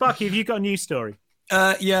 Right, Sparky, have you got a news story?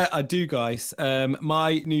 Yeah, I do, guys.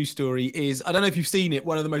 My news story is, I don't know if you've seen it,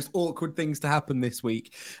 one of the most awkward things to happen this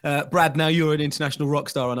week. Brad, now you're an international rock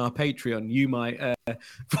star on our Patreon. You might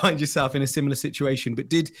find yourself in a similar situation. But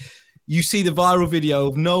did you see the viral video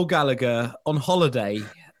of Noel Gallagher on holiday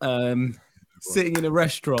sitting in a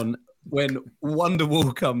restaurant when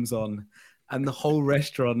Wonderwall comes on and the whole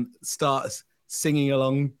restaurant starts singing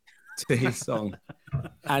along to his song?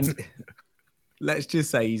 And let's just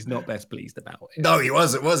say he's not best pleased about it. No, he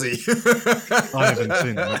wasn't, was he? I haven't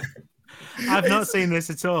seen that. I've not seen this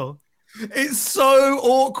at all. It's so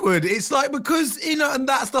awkward. It's like, because, and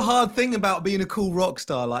that's the hard thing about being a cool rock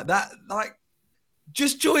star like that. Like,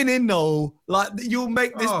 just join in, Noel. Like, you'll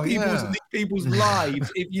make these people's lives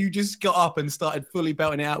if you just got up and started fully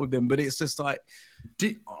belting it out with them. But it's just like,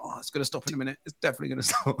 it's going to stop in a minute. It's definitely going to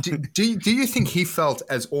stop. Do you think he felt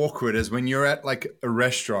as awkward as when you're at like a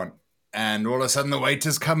restaurant and all of a sudden the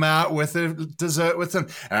waiters come out with a dessert with them?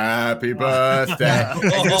 Happy birthday.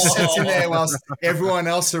 And you're sitting there whilst everyone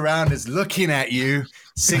else around is looking at you,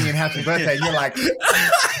 singing happy birthday. And you're like...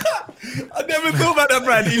 I never thought about that,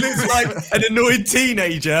 Brad. He looks like an annoyed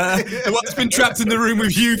teenager who has been trapped in the room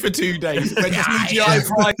with you for 2 days. When TGI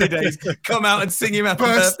Fridays come out and sing him happy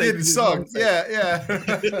birthday song. Yeah.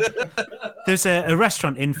 There's a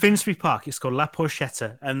restaurant in Finsbury Park. It's called La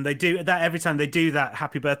Porchetta, and they do that every time they do that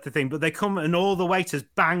happy birthday thing. But they come and all the waiters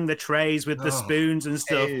bang the trays with the spoons and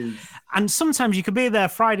stuff. And sometimes you could be there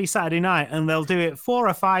Friday, Saturday night, and they'll do it 4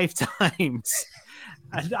 or 5 times.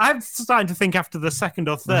 And I'm starting to think after the second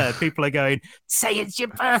or third, people are going, say it's your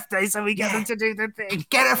birthday so we get them to do the thing.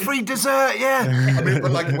 Get a free dessert, yeah. I mean,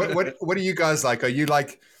 but like, what are you guys like? Are you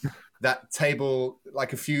like that table,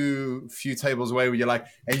 like a few tables away where you're like,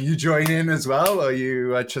 and you join in as well? Or are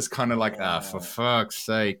you just kind of like, for fuck's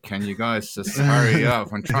sake, can you guys just hurry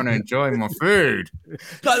up? I'm trying to enjoy my food.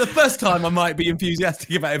 Like the first time I might be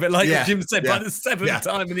enthusiastic about it, but like Jim said, by the 7th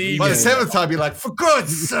time in the evening. By the 7th time, you're like, for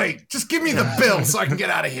God's sake, just give me the bill so I can get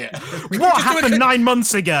out of here. What happened 9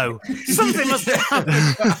 months ago? Something must have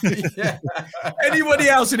happened. Anybody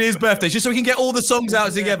else in his birthday, just so we can get all the songs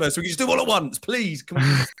out together, so we can just do all at once, please. Come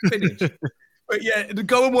on, finish. But yeah,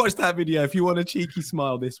 go and watch that video if you want a cheeky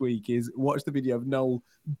smile this week. Watch the video of Noel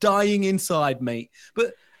dying inside, mate.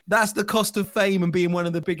 But that's the cost of fame and being one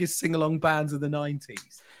of the biggest sing-along bands of the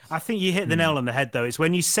 90s. I think you hit the nail on the head, though. It's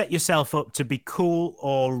when you set yourself up to be cool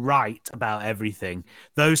or right about everything.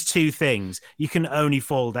 Those two things, you can only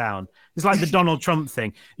fall down. It's like the Donald Trump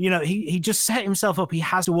thing. He just set himself up. He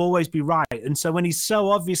has to always be right. And so when he's so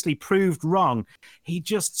obviously proved wrong, he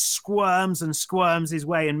just squirms and squirms his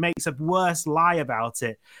way and makes a worse lie about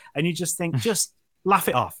it. And you just think, just laugh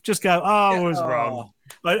it off. Just go, I was wrong.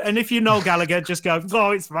 And if you know Gallagher, just go,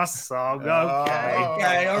 it's my song.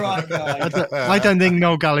 Okay, all right, guys. I don't think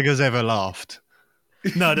Noel Gallagher's ever laughed.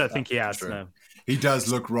 No, I don't think he has. No. He does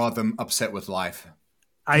look rather upset with life.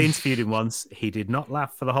 I interviewed him once. He did not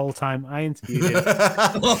laugh for the whole time I interviewed him.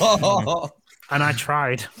 And I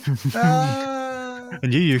tried.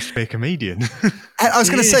 And you used to be a comedian. I was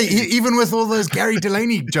going to say, even with all those Gary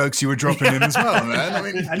Delaney jokes you were dropping in as well, man. I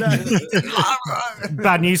mean,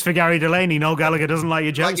 bad news for Gary Delaney. Noel Gallagher doesn't like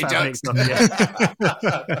your jokes.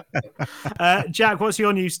 Jack, what's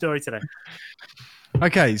your news story today?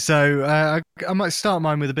 Okay, so I might start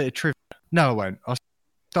mine with a bit of trivia. No, I won't. I'll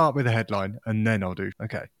start with a headline and then I'll do.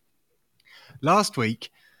 Okay. Last week,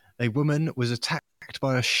 a woman was attacked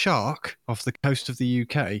by a shark off the coast of the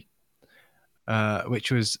UK.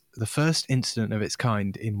 Which was the first incident of its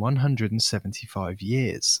kind in 175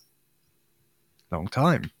 years. Long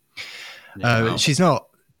time. She's not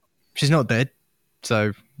dead,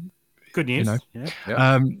 so good news.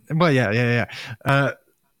 Well, yeah.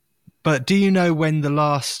 But do you know when the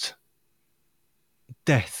last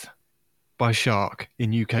death by shark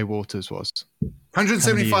in UK waters was?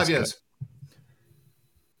 175 years.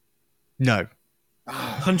 No.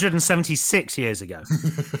 176 years ago.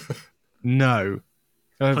 No.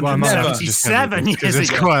 177 years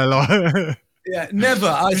ago. Quite a lot. Yeah, never.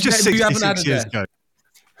 It was just 66 years ago.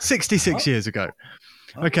 66 years ago.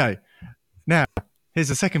 Okay. Now, here's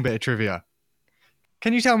the second bit of trivia.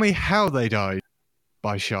 Can you tell me how they died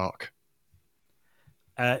by shark?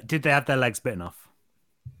 Did they have their legs bitten off?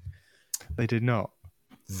 They did not.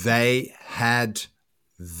 They had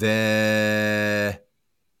their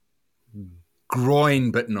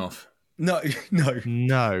groin bitten off? No. I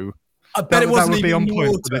bet it that wasn't would be even on in the point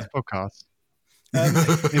for water. this podcast.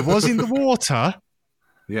 It was in the water.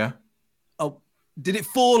 Yeah. Oh, did it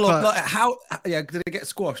fall off? But- Like how? Yeah, did it get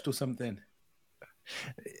squashed or something?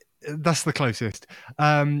 That's the closest.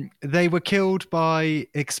 They were killed by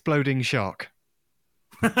exploding shark.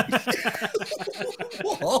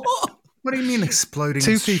 What do you mean exploding?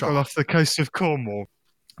 Two people shark? off the coast of Cornwall.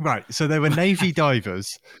 Right. So they were Navy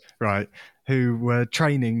divers, right, who were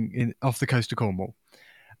training off the coast of Cornwall.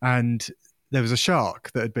 And there was a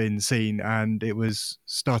shark that had been seen, and it was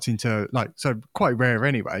starting to, so quite rare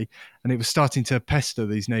anyway, and it was starting to pester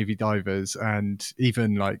these Navy divers and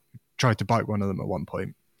even, tried to bite one of them at one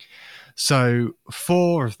point. So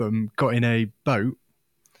 4 of them got in a boat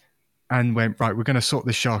and went, right, we're going to sort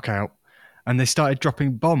this shark out. And they started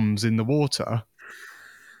dropping bombs in the water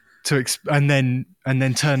and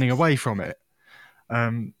then turning away from it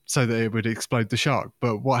so that it would explode the shark.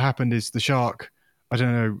 But what happened is the shark, I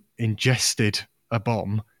don't know, ingested a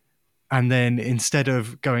bomb, and then instead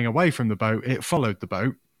of going away from the boat, it followed the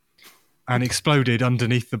boat and exploded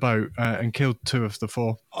underneath the boat and killed 2 of the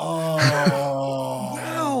 4. Oh,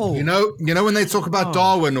 wow. You know when they talk about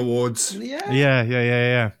Darwin Awards?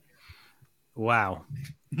 Yeah. Wow.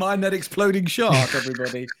 Mind that exploding shark,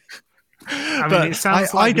 everybody. I mean, But it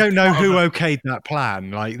sounds I like don't know who of okayed that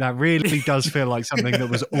plan. That really does feel like something that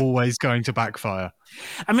was always going to backfire.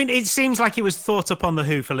 I mean, it seems like it was thought up on the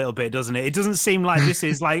hoof a little bit, doesn't it? It doesn't seem like this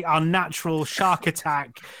is like our natural shark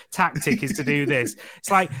attack tactic is to do this.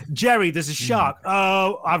 It's like, Jerry, there's a shark.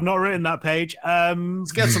 Oh, I've not written that page.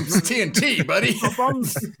 Let's get some TNT, buddy.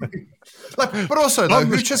 Bombs. But also, though,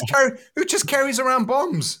 who just carries around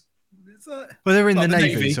bombs? Well, they're in the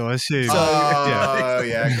Navy, Navy. so I assume. Oh,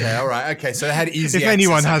 yeah. Okay, all right. Okay, so they had easy. If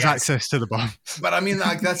anyone access, I has guess. access to the bomb. But I mean,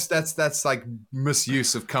 that's like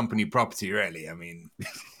misuse of company property, really. I mean,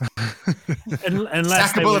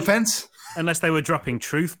 Unless sackable offense. Unless they were dropping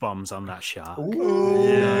truth bombs on that shark.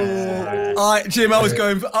 Jim, I was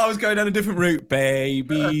going down a different route.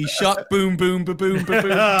 Baby shark, boom, boom, ba boom, ba boom.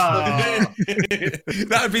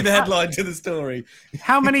 That would be the headline to the story.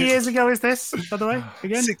 How many years ago is this, by the way?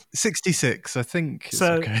 Again, 66, I think. It's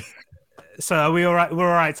So- okay. so are we all right? We're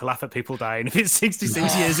all right to laugh at people dying if it's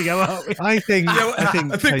 66 years ago, aren't we? I think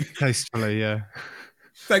I think- tastefully, yeah.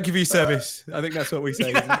 Thank you for your service. I think that's what we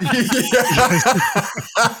say.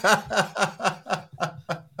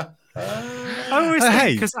 I always think,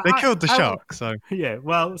 Hey, 'cause they killed the I- shark, so Yeah,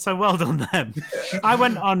 well done them. I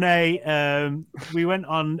went on we went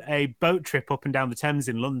on a boat trip up and down the Thames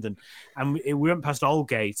in London, and we went past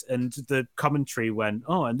Aldgate, and the commentary went,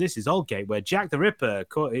 "Oh, and this is Aldgate, where Jack the Ripper,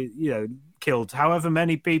 killed however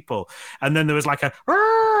many people," and then there was like a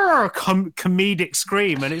comedic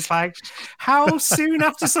scream, and it's like, how soon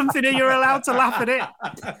after something are you allowed to laugh at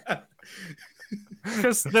it?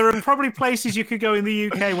 Because there are probably places you could go in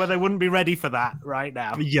the UK where they wouldn't be ready for that right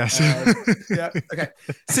now. yes. Yeah, okay.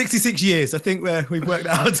 66 years. I think we've worked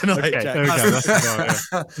that out tonight, Okay, Jack. okay, that's about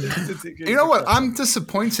it. 66 years. You know what? I'm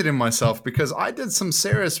disappointed in myself because I did some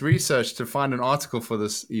serious research to find an article for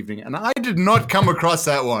this evening, and I did not come across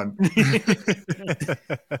that one.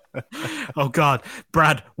 Oh God,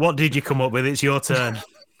 Brad, what did you come up with? It's your turn.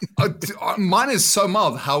 Mine is so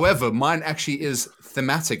mild. However, mine actually is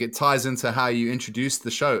thematic. It ties into how you introduced the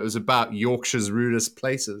show. It was about Yorkshire's rudest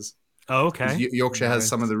places. Oh, okay. Yorkshire has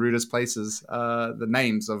some of the rudest places, the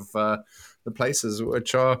names of the places,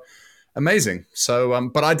 which are amazing. So,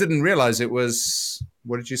 but I didn't realize it was,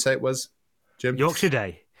 what did you say it was, Jim? Yorkshire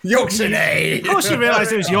Day. Yorkshire Day. Of course you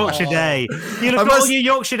realised it was Yorkshire Day. You looked at all your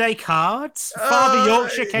Yorkshire Day cards. Father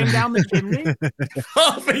Yorkshire came down the chimney.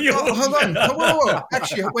 Father Yorkshire. Hold on. Whoa.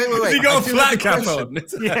 Actually, wait. You got I a do have flat cap question.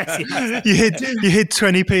 on. Yes. You hid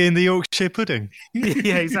 20p in the Yorkshire pudding.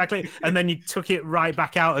 Yeah, exactly. And then you took it right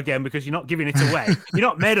back out again because you're not giving it away. You're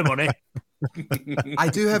not made of money. I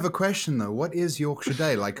do have a question though. What is Yorkshire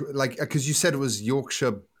Day? Like, because you said it was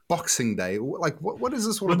Yorkshire Boxing Day. Like, what is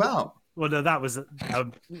this all about? Well, no, that was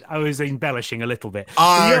I was embellishing a little bit.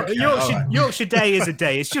 Okay, Yorkshire Day is a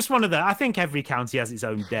day. It's just one of the. I think every county has its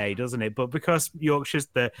own day, doesn't it? But because Yorkshire's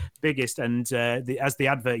the biggest and as the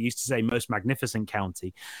advert used to say, most magnificent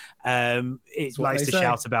county, it likes to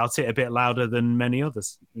shout about it a bit louder than many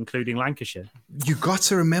others, including Lancashire. You got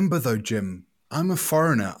to remember though, Jim. I'm a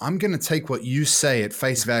foreigner. I'm going to take what you say at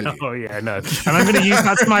face value. Oh, yeah, no. And I'm going to use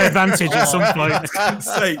that to my advantage at some point.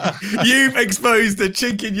 Say, you've exposed the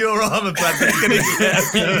chink in your armour, Brad, that's going to get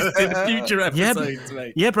abused in future episodes,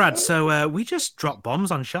 mate. Yeah, Brad. So we just dropped bombs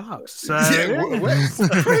on sharks. So,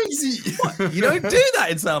 It's crazy. You don't do that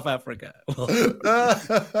in South Africa.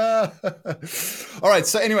 All right.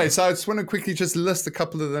 So anyway, so I just want to quickly just list a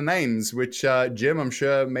couple of the names, which, Jim, I'm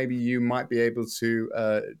sure maybe you might be able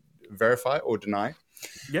to verify or deny.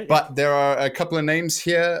 Yeah. But there are a couple of names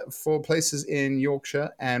here for places in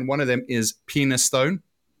Yorkshire, and one of them is Penistone.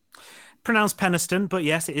 Pronounced Peniston, but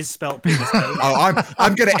yes, it is spelled Penistone.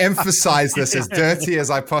 I'm going to emphasize this as dirty as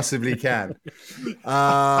I possibly can.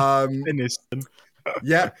 Peniston.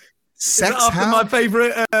 Yeah. Sex After Hound? my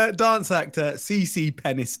favourite dance actor, CC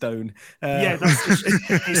Penistone. Yeah,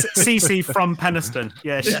 it's CC from Peniston.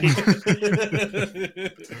 Yeah.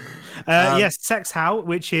 Yes, Sex How,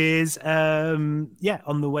 which is on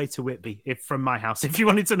the way to Whitby, from my house, if you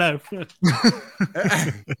wanted to know.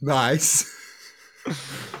 Nice.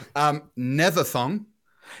 Netherthong.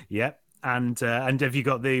 Yeah, and have you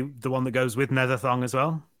got the one that goes with Netherthong as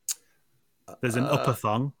well? There's an Upper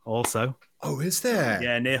Thong also. Oh, is there?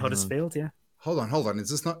 Yeah, near Huddersfield. Yeah. Hold on. Is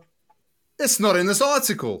this not? It's not in this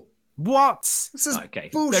article. What? This is Okay.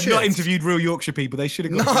 bullshit. They've not interviewed real Yorkshire people. They should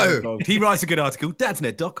have got No. involved. He writes a good article.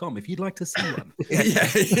 dadsnet.com if you'd like to see one.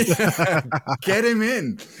 Yeah. Get him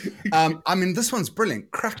in. I mean, this one's brilliant.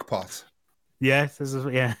 Crackpot. Yes.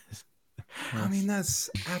 Yeah. I mean, that's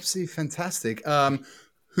absolutely fantastic.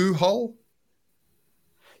 Hoo Hole.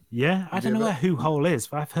 Yeah, I don't know where Hoo Hole is,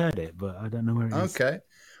 but I've heard it, but I don't know where it is. Okay.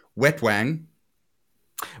 Wet Wang.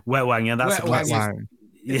 Wet Wang, yeah, that's Wet a classic. Wang.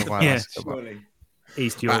 Yeah.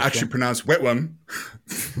 East Yorkshire. Actually pronounced Wet One.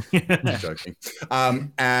 I'm joking.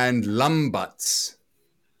 And Lumbutts.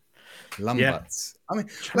 Lumbutts. I mean,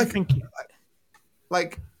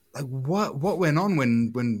 like what went on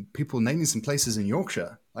when people naming some places in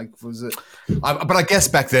Yorkshire? Like, was it? But I guess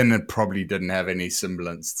back then it probably didn't have any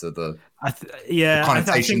semblance to the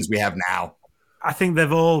connotations we have now. I think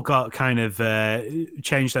they've all got kind of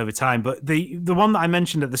changed over time. But the one that I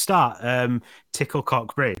mentioned at the start,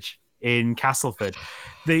 Ticklecock Bridge in Castleford,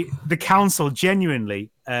 the council genuinely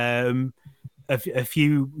a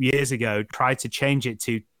few years ago tried to change it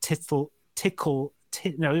to Tickle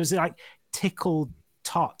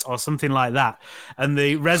Tot or something like that, and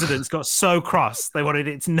the residents got so cross they wanted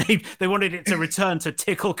it to return to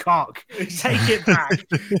Ticklecock. Take it back.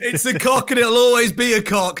 It's a cock and it'll always be a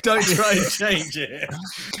cock. Don't try and change it.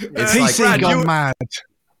 It's PC gone mad.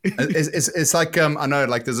 It's like I know,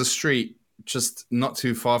 like there's a street just not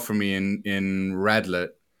too far from me in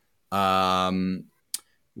Radlett,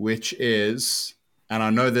 which is, and I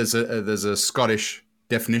know there's a Scottish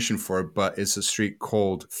definition for it, but it's a street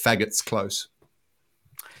called Faggots Close.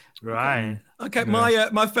 Right. Okay,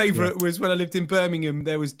 my favourite was when I lived in Birmingham.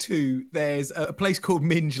 There was two. There's a place called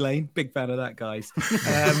Minge Lane. Big fan of that, guys.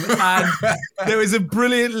 And there was a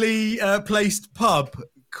brilliantly placed pub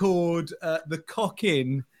called the Cock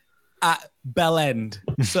Inn at Bell End.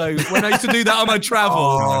 So when I used to do that on my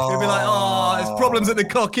travel, it'd be like, there's problems at the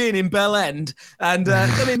Cock Inn in Bell End. And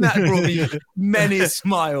I mean, that brought me many a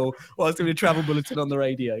smile whilst doing a travel bulletin on the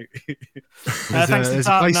radio. Thanks to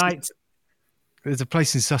Dark Knight. There's a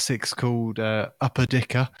place in Sussex called Upper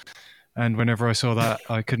Dicker, and whenever I saw that,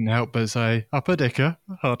 I couldn't help but say, Upper Dicker,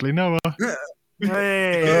 hardly know her.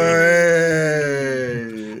 Hey.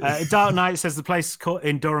 Dark Knight says the place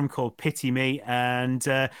in Durham called Pity Me, and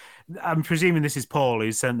I'm presuming this is Paul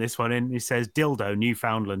who sent this one in. He says Dildo,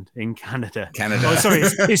 Newfoundland in Canada. Oh, sorry,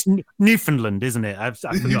 it's Newfoundland, isn't it? I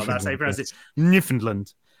forgot that's how you pronounce it.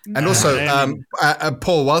 Newfoundland. And also,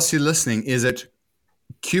 Paul, whilst you're listening, is it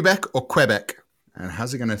Quebec or Quebec? And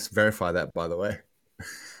how's it going to verify that, by the way?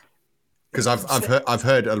 Because I've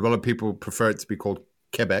heard a lot of people prefer it to be called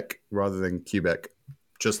Quebec rather than Quebec.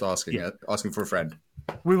 Just asking for a friend.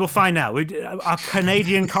 We will find out. Our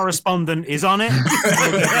Canadian correspondent is on it.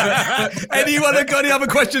 Anyone have got any other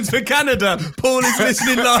questions for Canada? Paul is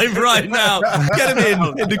listening live right now. Get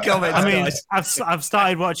him in the comments. I mean, guys. I've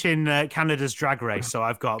started watching Canada's Drag Race, so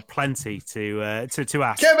I've got plenty to ask.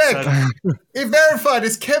 Quebec, it verified.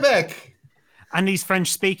 It's Quebec, and he's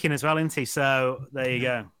French speaking as well, isn't he? So there you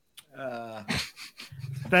go.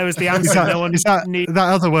 There was the answer. That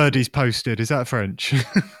other word he's posted, is that French?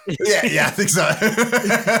 yeah, I think so.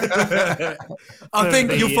 I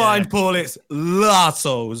think you'll find, Paul, it's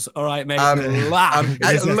lassos. All right, mate.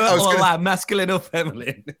 Masculine or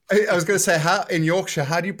feminine? I was going to say, how in Yorkshire,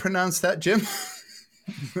 how do you pronounce that, Jim?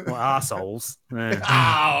 Well, arseholes.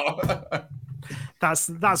 Ow.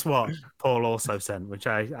 That's what Paul also sent, which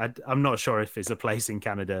I'm not sure if it's a place in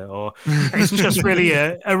Canada or it's just really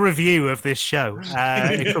a review of this show.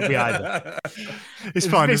 It could be either. It's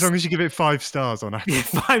fine as long as you give it 5 stars on Apple.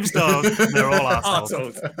 5 stars. They're all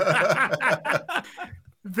assholes.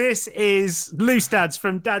 This is Loose Dads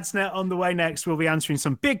from Dadsnet. On the way next, we'll be answering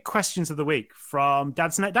some big questions of the week from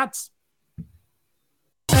Dadsnet Dads.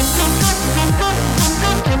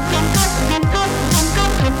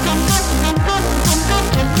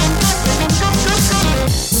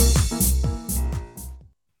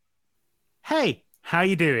 Hey, how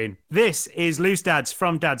you doing? This is Loose Dads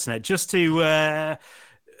from Dadsnet. Just to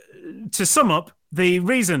sum up, the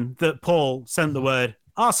reason that Paul sent the word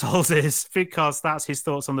arseholes is because that's his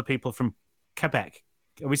thoughts on the people from Quebec.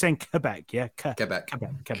 Are we saying Quebec? Yeah, Quebec.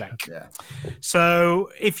 Yeah. So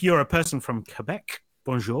if you're a person from Quebec,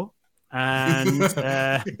 bonjour. And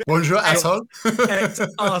bonjour, asshole.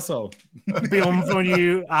 Arsehole.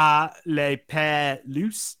 Bienvenue à les Pères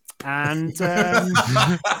Loose. And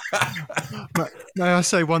may I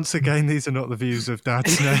say once again, these are not the views of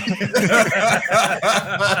Dadsnet.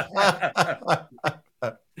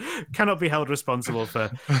 Cannot be held responsible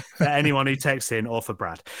for anyone who texts in or for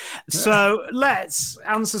Brad. So let's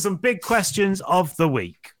answer some big questions of the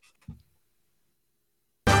week.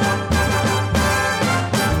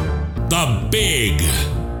 The big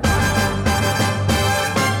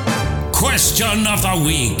question of the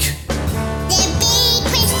week.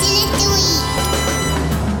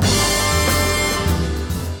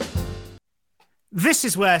 This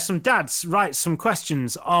is where some dads write some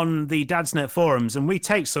questions on the Dadsnet forums, and we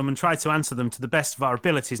take some and try to answer them to the best of our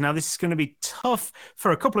abilities. Now, this is going to be tough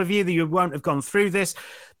for a couple of you that you won't have gone through this,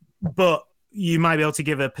 but you might be able to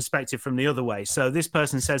give a perspective from the other way. So this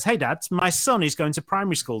person says, hey, Dad, my son is going to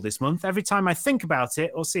primary school this month. Every time I think about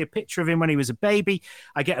it or see a picture of him when he was a baby,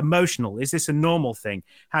 I get emotional. Is this a normal thing?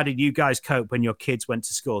 How did you guys cope when your kids went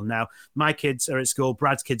to school? Now, my kids are at school.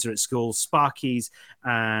 Brad's kids are at school. Sparky's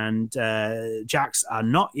and Jack's are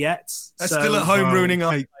not yet. They're still at home ruining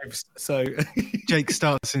our lives. So Jake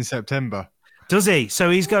starts in September. Does he? So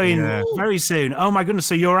he's going very soon. Oh, my goodness.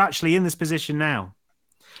 So you're actually in this position now.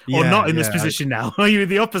 Or not in this position now. Are you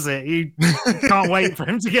the opposite? You can't wait for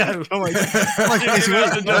him to go.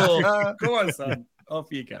 Go on, son. Off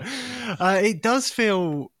you go. It does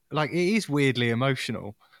feel like it is weirdly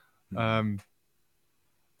emotional,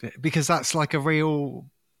 because that's like a real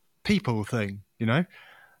people thing, you know.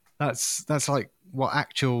 That's like what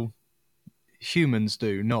actual humans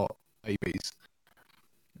do, not babies.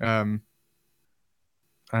 And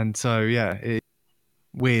so it.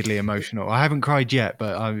 Weirdly emotional. I haven't cried yet,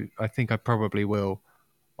 but I think I probably will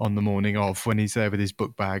on the morning of, when he's there with his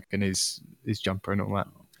book bag and his jumper and all that.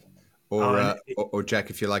 Or Jack,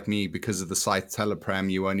 if you're like me, because of the Scythe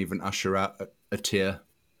Telepram, you won't even usher out a tear.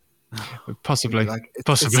 Possibly.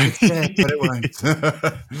 Possibly. It's there, but it won't.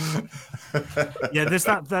 Yeah, there's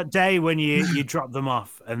that day when you drop them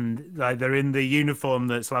off and like they're in the uniform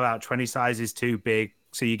that's like about 20 sizes too big.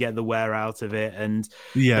 So you get the wear out of it, and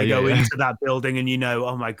they go into that building, and you know,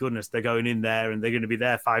 oh my goodness, they're going in there, and they're going to be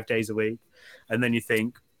there 5 days a week. And then you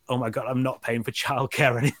think, oh my god, I'm not paying for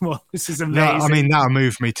childcare anymore. This is amazing. I mean, that'll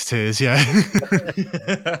move me to tears. Yeah,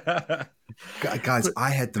 guys, I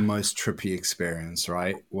had the most trippy experience.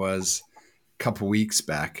 Right, was a couple weeks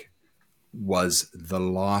back. Was the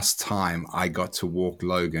last time I got to walk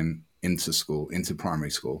Logan into school, into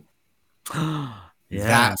primary school.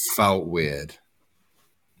 That felt weird.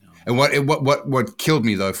 And what killed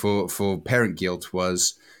me though for parent guilt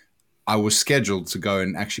was I was scheduled to go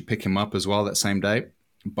and actually pick him up as well that same day,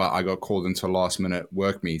 but I got called into a last minute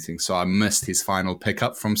work meeting, so I missed his final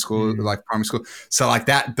pickup from school, like primary school. So like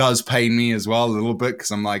that does pain me as well a little bit,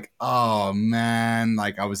 because I'm like, oh man,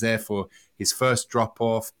 like I was there for his first drop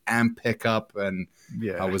off and pickup, and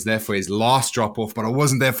I was there for his last drop off, but I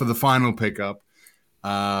wasn't there for the final pickup.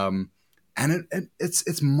 And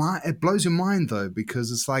it blows your mind though,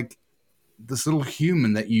 because it's like this little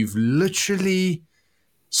human that you've literally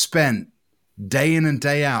spent day in and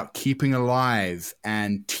day out keeping alive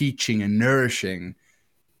and teaching and nourishing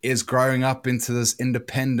is growing up into this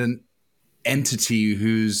independent entity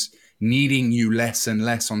who's needing you less and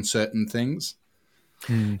less on certain things.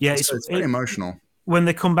 Yeah, so it's very emotional. When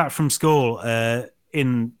they come back from school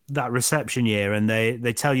in that reception year and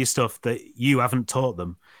they tell you stuff that you haven't taught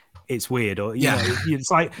them, it's weird. Or you know, it's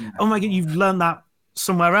like, oh my god, you've learned that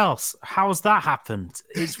somewhere else. How's that happened?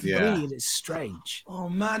 It's weird. It's strange. Oh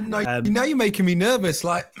man, no, now you're making me nervous.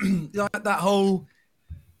 Like that whole,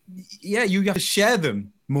 you have to share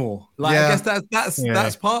them more. Like I guess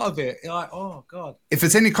that's part of it. Like, oh god. If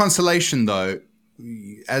it's any consolation though,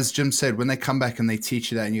 as Jim said, when they come back and they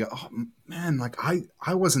teach you that, and you go, "Oh man, like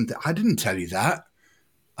I wasn't, I didn't tell you that.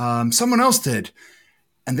 Someone else did,"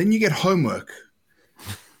 and then you get homework.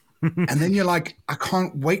 And then you're like, I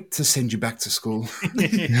can't wait to send you back to school.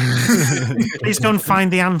 Please go and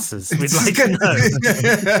find the answers. We'd like to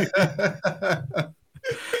know.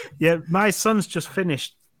 Yeah, my son's just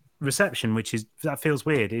finished reception, that feels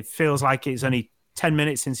weird. It feels like it's only 10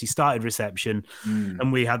 minutes since he started reception,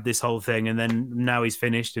 and we had this whole thing, and then now he's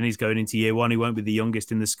finished and he's going into year one. He won't be the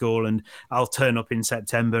youngest in the school, and I'll turn up in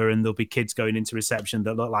September and there'll be kids going into reception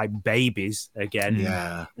that look like babies again.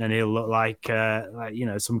 Yeah. And he'll look like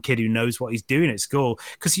some kid who knows what he's doing at school,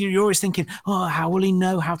 because you're always thinking, oh, how will he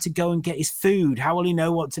know how to go and get his food? How will he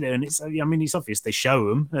know what to do? And it's obvious they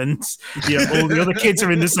show him, and all the other kids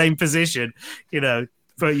are in the same position,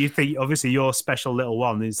 but you think obviously your special little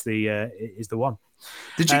one is the one.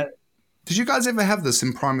 Did you guys ever have this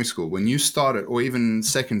in primary school when you started, or even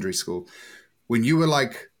secondary school, when you were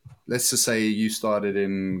like, let's just say you started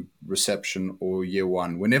in reception or year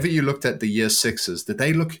one, whenever you looked at the year sixes, did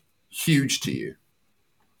they look huge to you?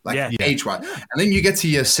 Like age-wise. And then you get to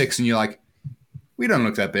year six and you're like, we don't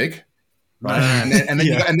look that big. Right. And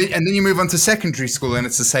then you move on to secondary school and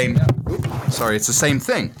it's the same. It's the same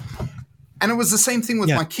thing. And it was the same thing with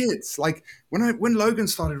my kids. Like when Logan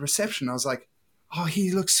started reception, I was like, oh,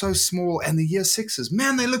 he looks so small. And the year sixes,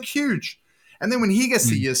 man, they look huge. And then when he gets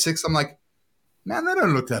to year six, I'm like, man, they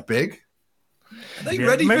don't look that big. Are they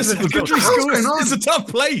ready for secondary school? It's a tough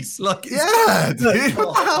place. Dude, what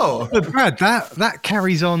the hell? But Brad, that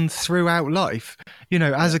carries on throughout life.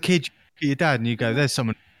 As a kid, you look at your dad and you go, there's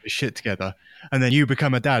someone who puts shit together. And then you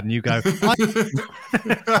become a dad and you go,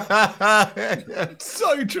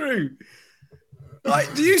 so true.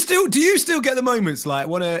 Like, do you still get the moments like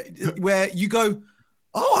where you go,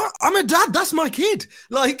 oh, I'm a dad, that's my kid?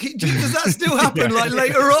 Like, does that still happen like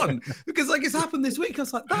later on? Because like it's happened this week. I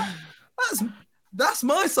was like, that's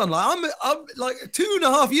my son. Like I'm like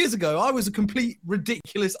 2.5 years ago, I was a complete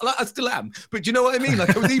ridiculous. Like, I still am, but do you know what I mean?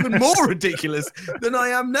 Like I was even more ridiculous than I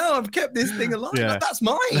am now. I've kept this thing alive. Yeah. Like, that's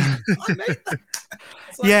mine. I made that.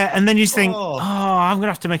 Like, and then you think, I'm going to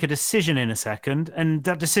have to make a decision in a second, and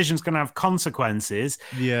that decision's going to have consequences.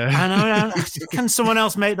 Yeah. And can someone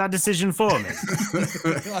else make that decision for me?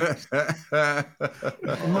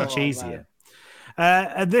 Much easier.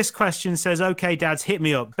 This question says, okay, dads, hit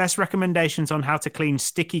me up. Best recommendations on how to clean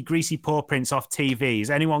sticky, greasy paw prints off TVs.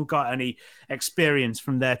 Anyone got any experience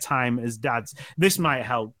from their time as dads? This might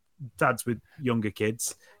help dads with younger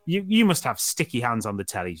kids. You must have sticky hands on the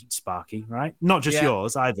telly, Sparky, right? Not just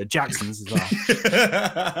yours either, Jackson's as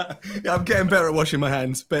well. I'm getting better at washing my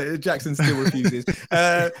hands, but Jackson still refuses.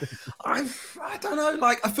 I don't know.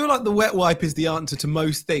 Like, I feel like the wet wipe is the answer to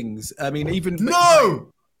most things. I mean, even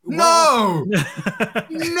No,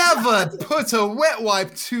 never put a wet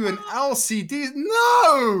wipe to an LCD.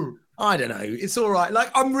 No, I don't know. It's all right. Like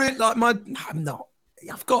I'm really like I'm not.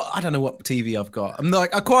 I've got. I don't know what TV I've got. I'm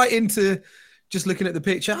quite into just looking at the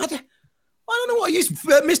picture. I don't know what I use.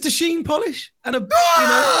 Mr. Sheen polish and a.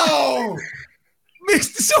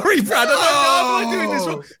 Sorry, Brad. I don't know how am I doing this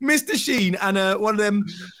wrong. Mr. Sheen and one of them,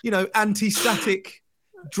 anti-static,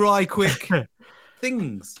 dry, quick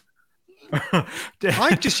things.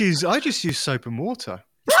 I just use soap and water.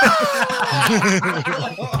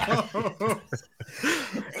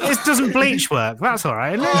 This doesn't bleach work. That's all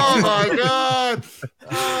right, isn't it? Oh my god!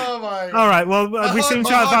 All right. Well, we seem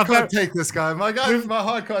to have. Can't take this guy. My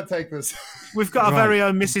heart can't take this. We've got our very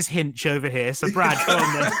own Mrs. Hinch over here. So, Brad, go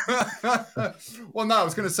on then. Well, no, I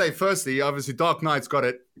was going to say. Firstly, obviously, Dark Knight's got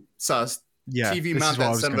it sussed. Yeah, TV mount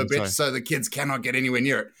that son of a bitch, so the kids cannot get anywhere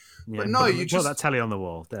near it. Yeah, but no, you just put that telly on the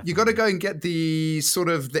wall. Definitely. You got to go and get the sort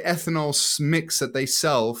of the ethanol mix that they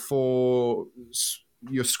sell for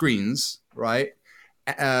your screens, right?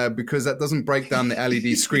 Because that doesn't break down the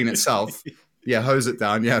LED screen itself. Yeah, hose it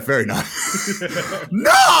down. Yeah, very nice.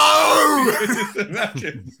 No!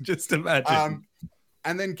 Just imagine.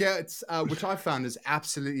 And then get, which I found has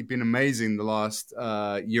absolutely been amazing the last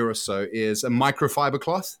year or so, is a microfiber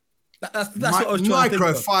cloth. That's what I was trying to think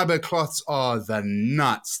of. Microfiber cloths are the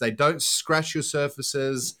nuts. They don't scratch your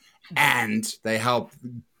surfaces and they help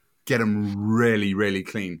get them really, really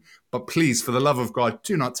clean. But please, for the love of God,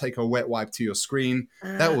 do not take a wet wipe to your screen.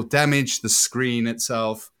 That will damage the screen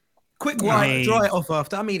itself. Quick wipe, dry it off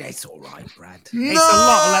after. I mean, it's all right, Brad.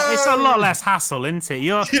 It's a lot less hassle, isn't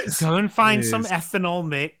it? Go and find some ethanol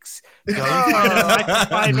mix. Go and find a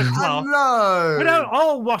microfiber cloth. No. We don't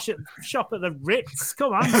all shop at the Ritz.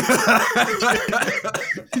 Come on.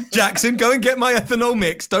 Jackson, go and get my ethanol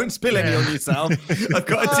mix. Don't spill any on yourself. I've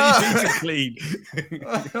got a TV to clean.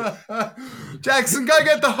 Jackson, go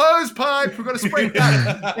get the hose pipe. We've got to spray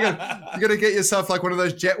that. You're going to get yourself like one of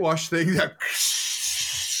those jet wash things.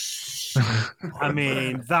 I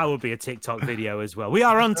mean, that would be a TikTok video as well. We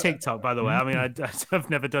are on TikTok, by the way. I mean, I've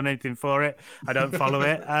never done anything for it. I don't follow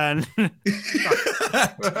it. And so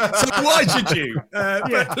why should you?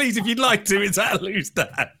 But please, if you'd like to, it's at Loose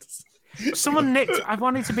Dads. Someone nicked. I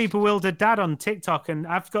wanted to be Bewildered Dad on TikTok, and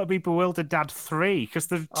I've got to be Bewildered Dad 3 because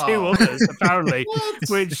there are two others apparently,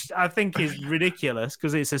 which I think is ridiculous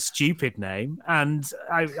because it's a stupid name, and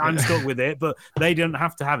I'm stuck with it. But they don't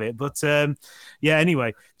have to have it. But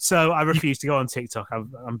anyway, so I refuse to go on TikTok.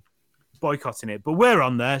 I'm boycotting it, but we're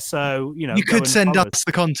on there, so you could send us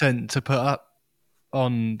the content to put up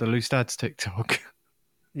on the Loose Dads TikTok.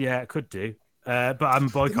 Yeah, it could do. But I'm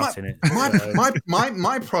boycotting it.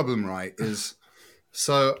 My problem, right, is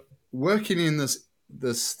so working in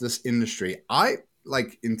this industry. I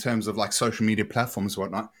like in terms of like social media platforms and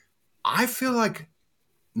whatnot. I feel like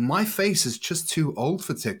my face is just too old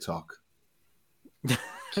for TikTok.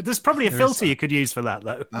 There's probably a filter you could use for that,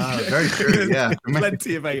 though. Very true. Yeah,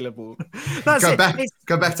 plenty available.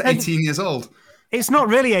 Go back to 18 years old. It's not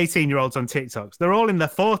really 18-year-olds on TikToks. They're all in their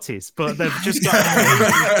 40s, but they've just got...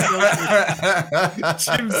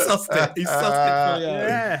 Jim sussed it. He sussed it.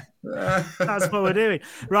 Yeah, that's what we're doing.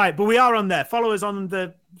 Right, but we are on there. Follow us on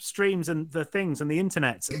the streams and the things and the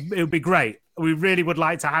internet. It would be great. We really would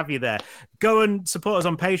like to have you there. Go and support us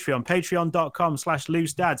on Patreon,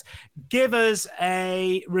 patreon.com/loosedads. Give us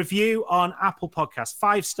a review on Apple Podcasts,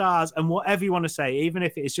 5 stars, and whatever you want to say, even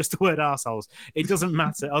if it's just the word arseholes. It doesn't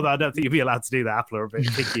matter, although I don't think you'll be allowed to do that. Apple are a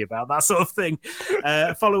bit picky about that sort of thing.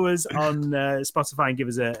 Follow us on Spotify and give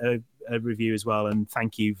us a review as well. And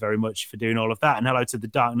thank you very much for doing all of that. And hello to the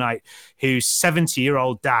Dark Knight, whose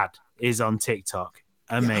 70-year-old dad is on TikTok.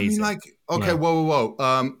 Amazing. Yeah, I mean, okay,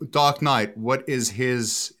 whoa. Dark Knight, what is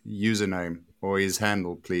his username or his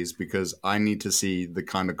handle, please? Because I need to see the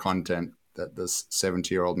kind of content that this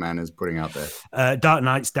 70-year-old man is putting out there. Dark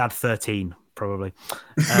Knight's dad 13, probably.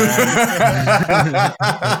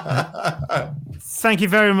 Thank you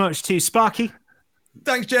very much to Sparky.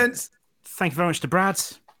 Thanks, gents. Thank you very much to Brad.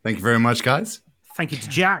 Thank you very much, guys. Thank you to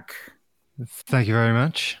Jack. Thank you very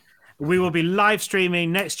much. We will be live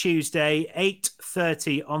streaming next Tuesday,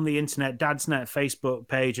 8:30 on the internet, Dadsnet Facebook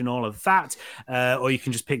page and all of that. Or you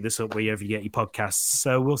can just pick this up wherever you get your podcasts.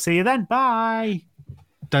 So we'll see you then. Bye.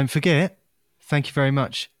 Don't forget, thank you very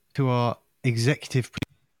much to our executive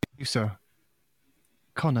producer,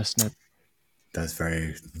 Connor Snip. That's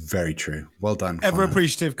very, very true. Well done, Ever Connor.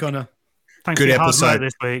 Appreciative, Connor. Thanks good for your episode hard work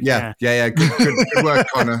this week. Yeah. Good work,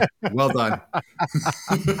 Connor. Well done.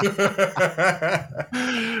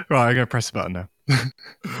 Right, I'm going to press the button now.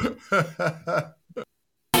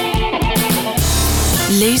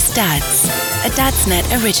 Loose Dads, a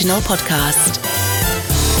Dadsnet original podcast.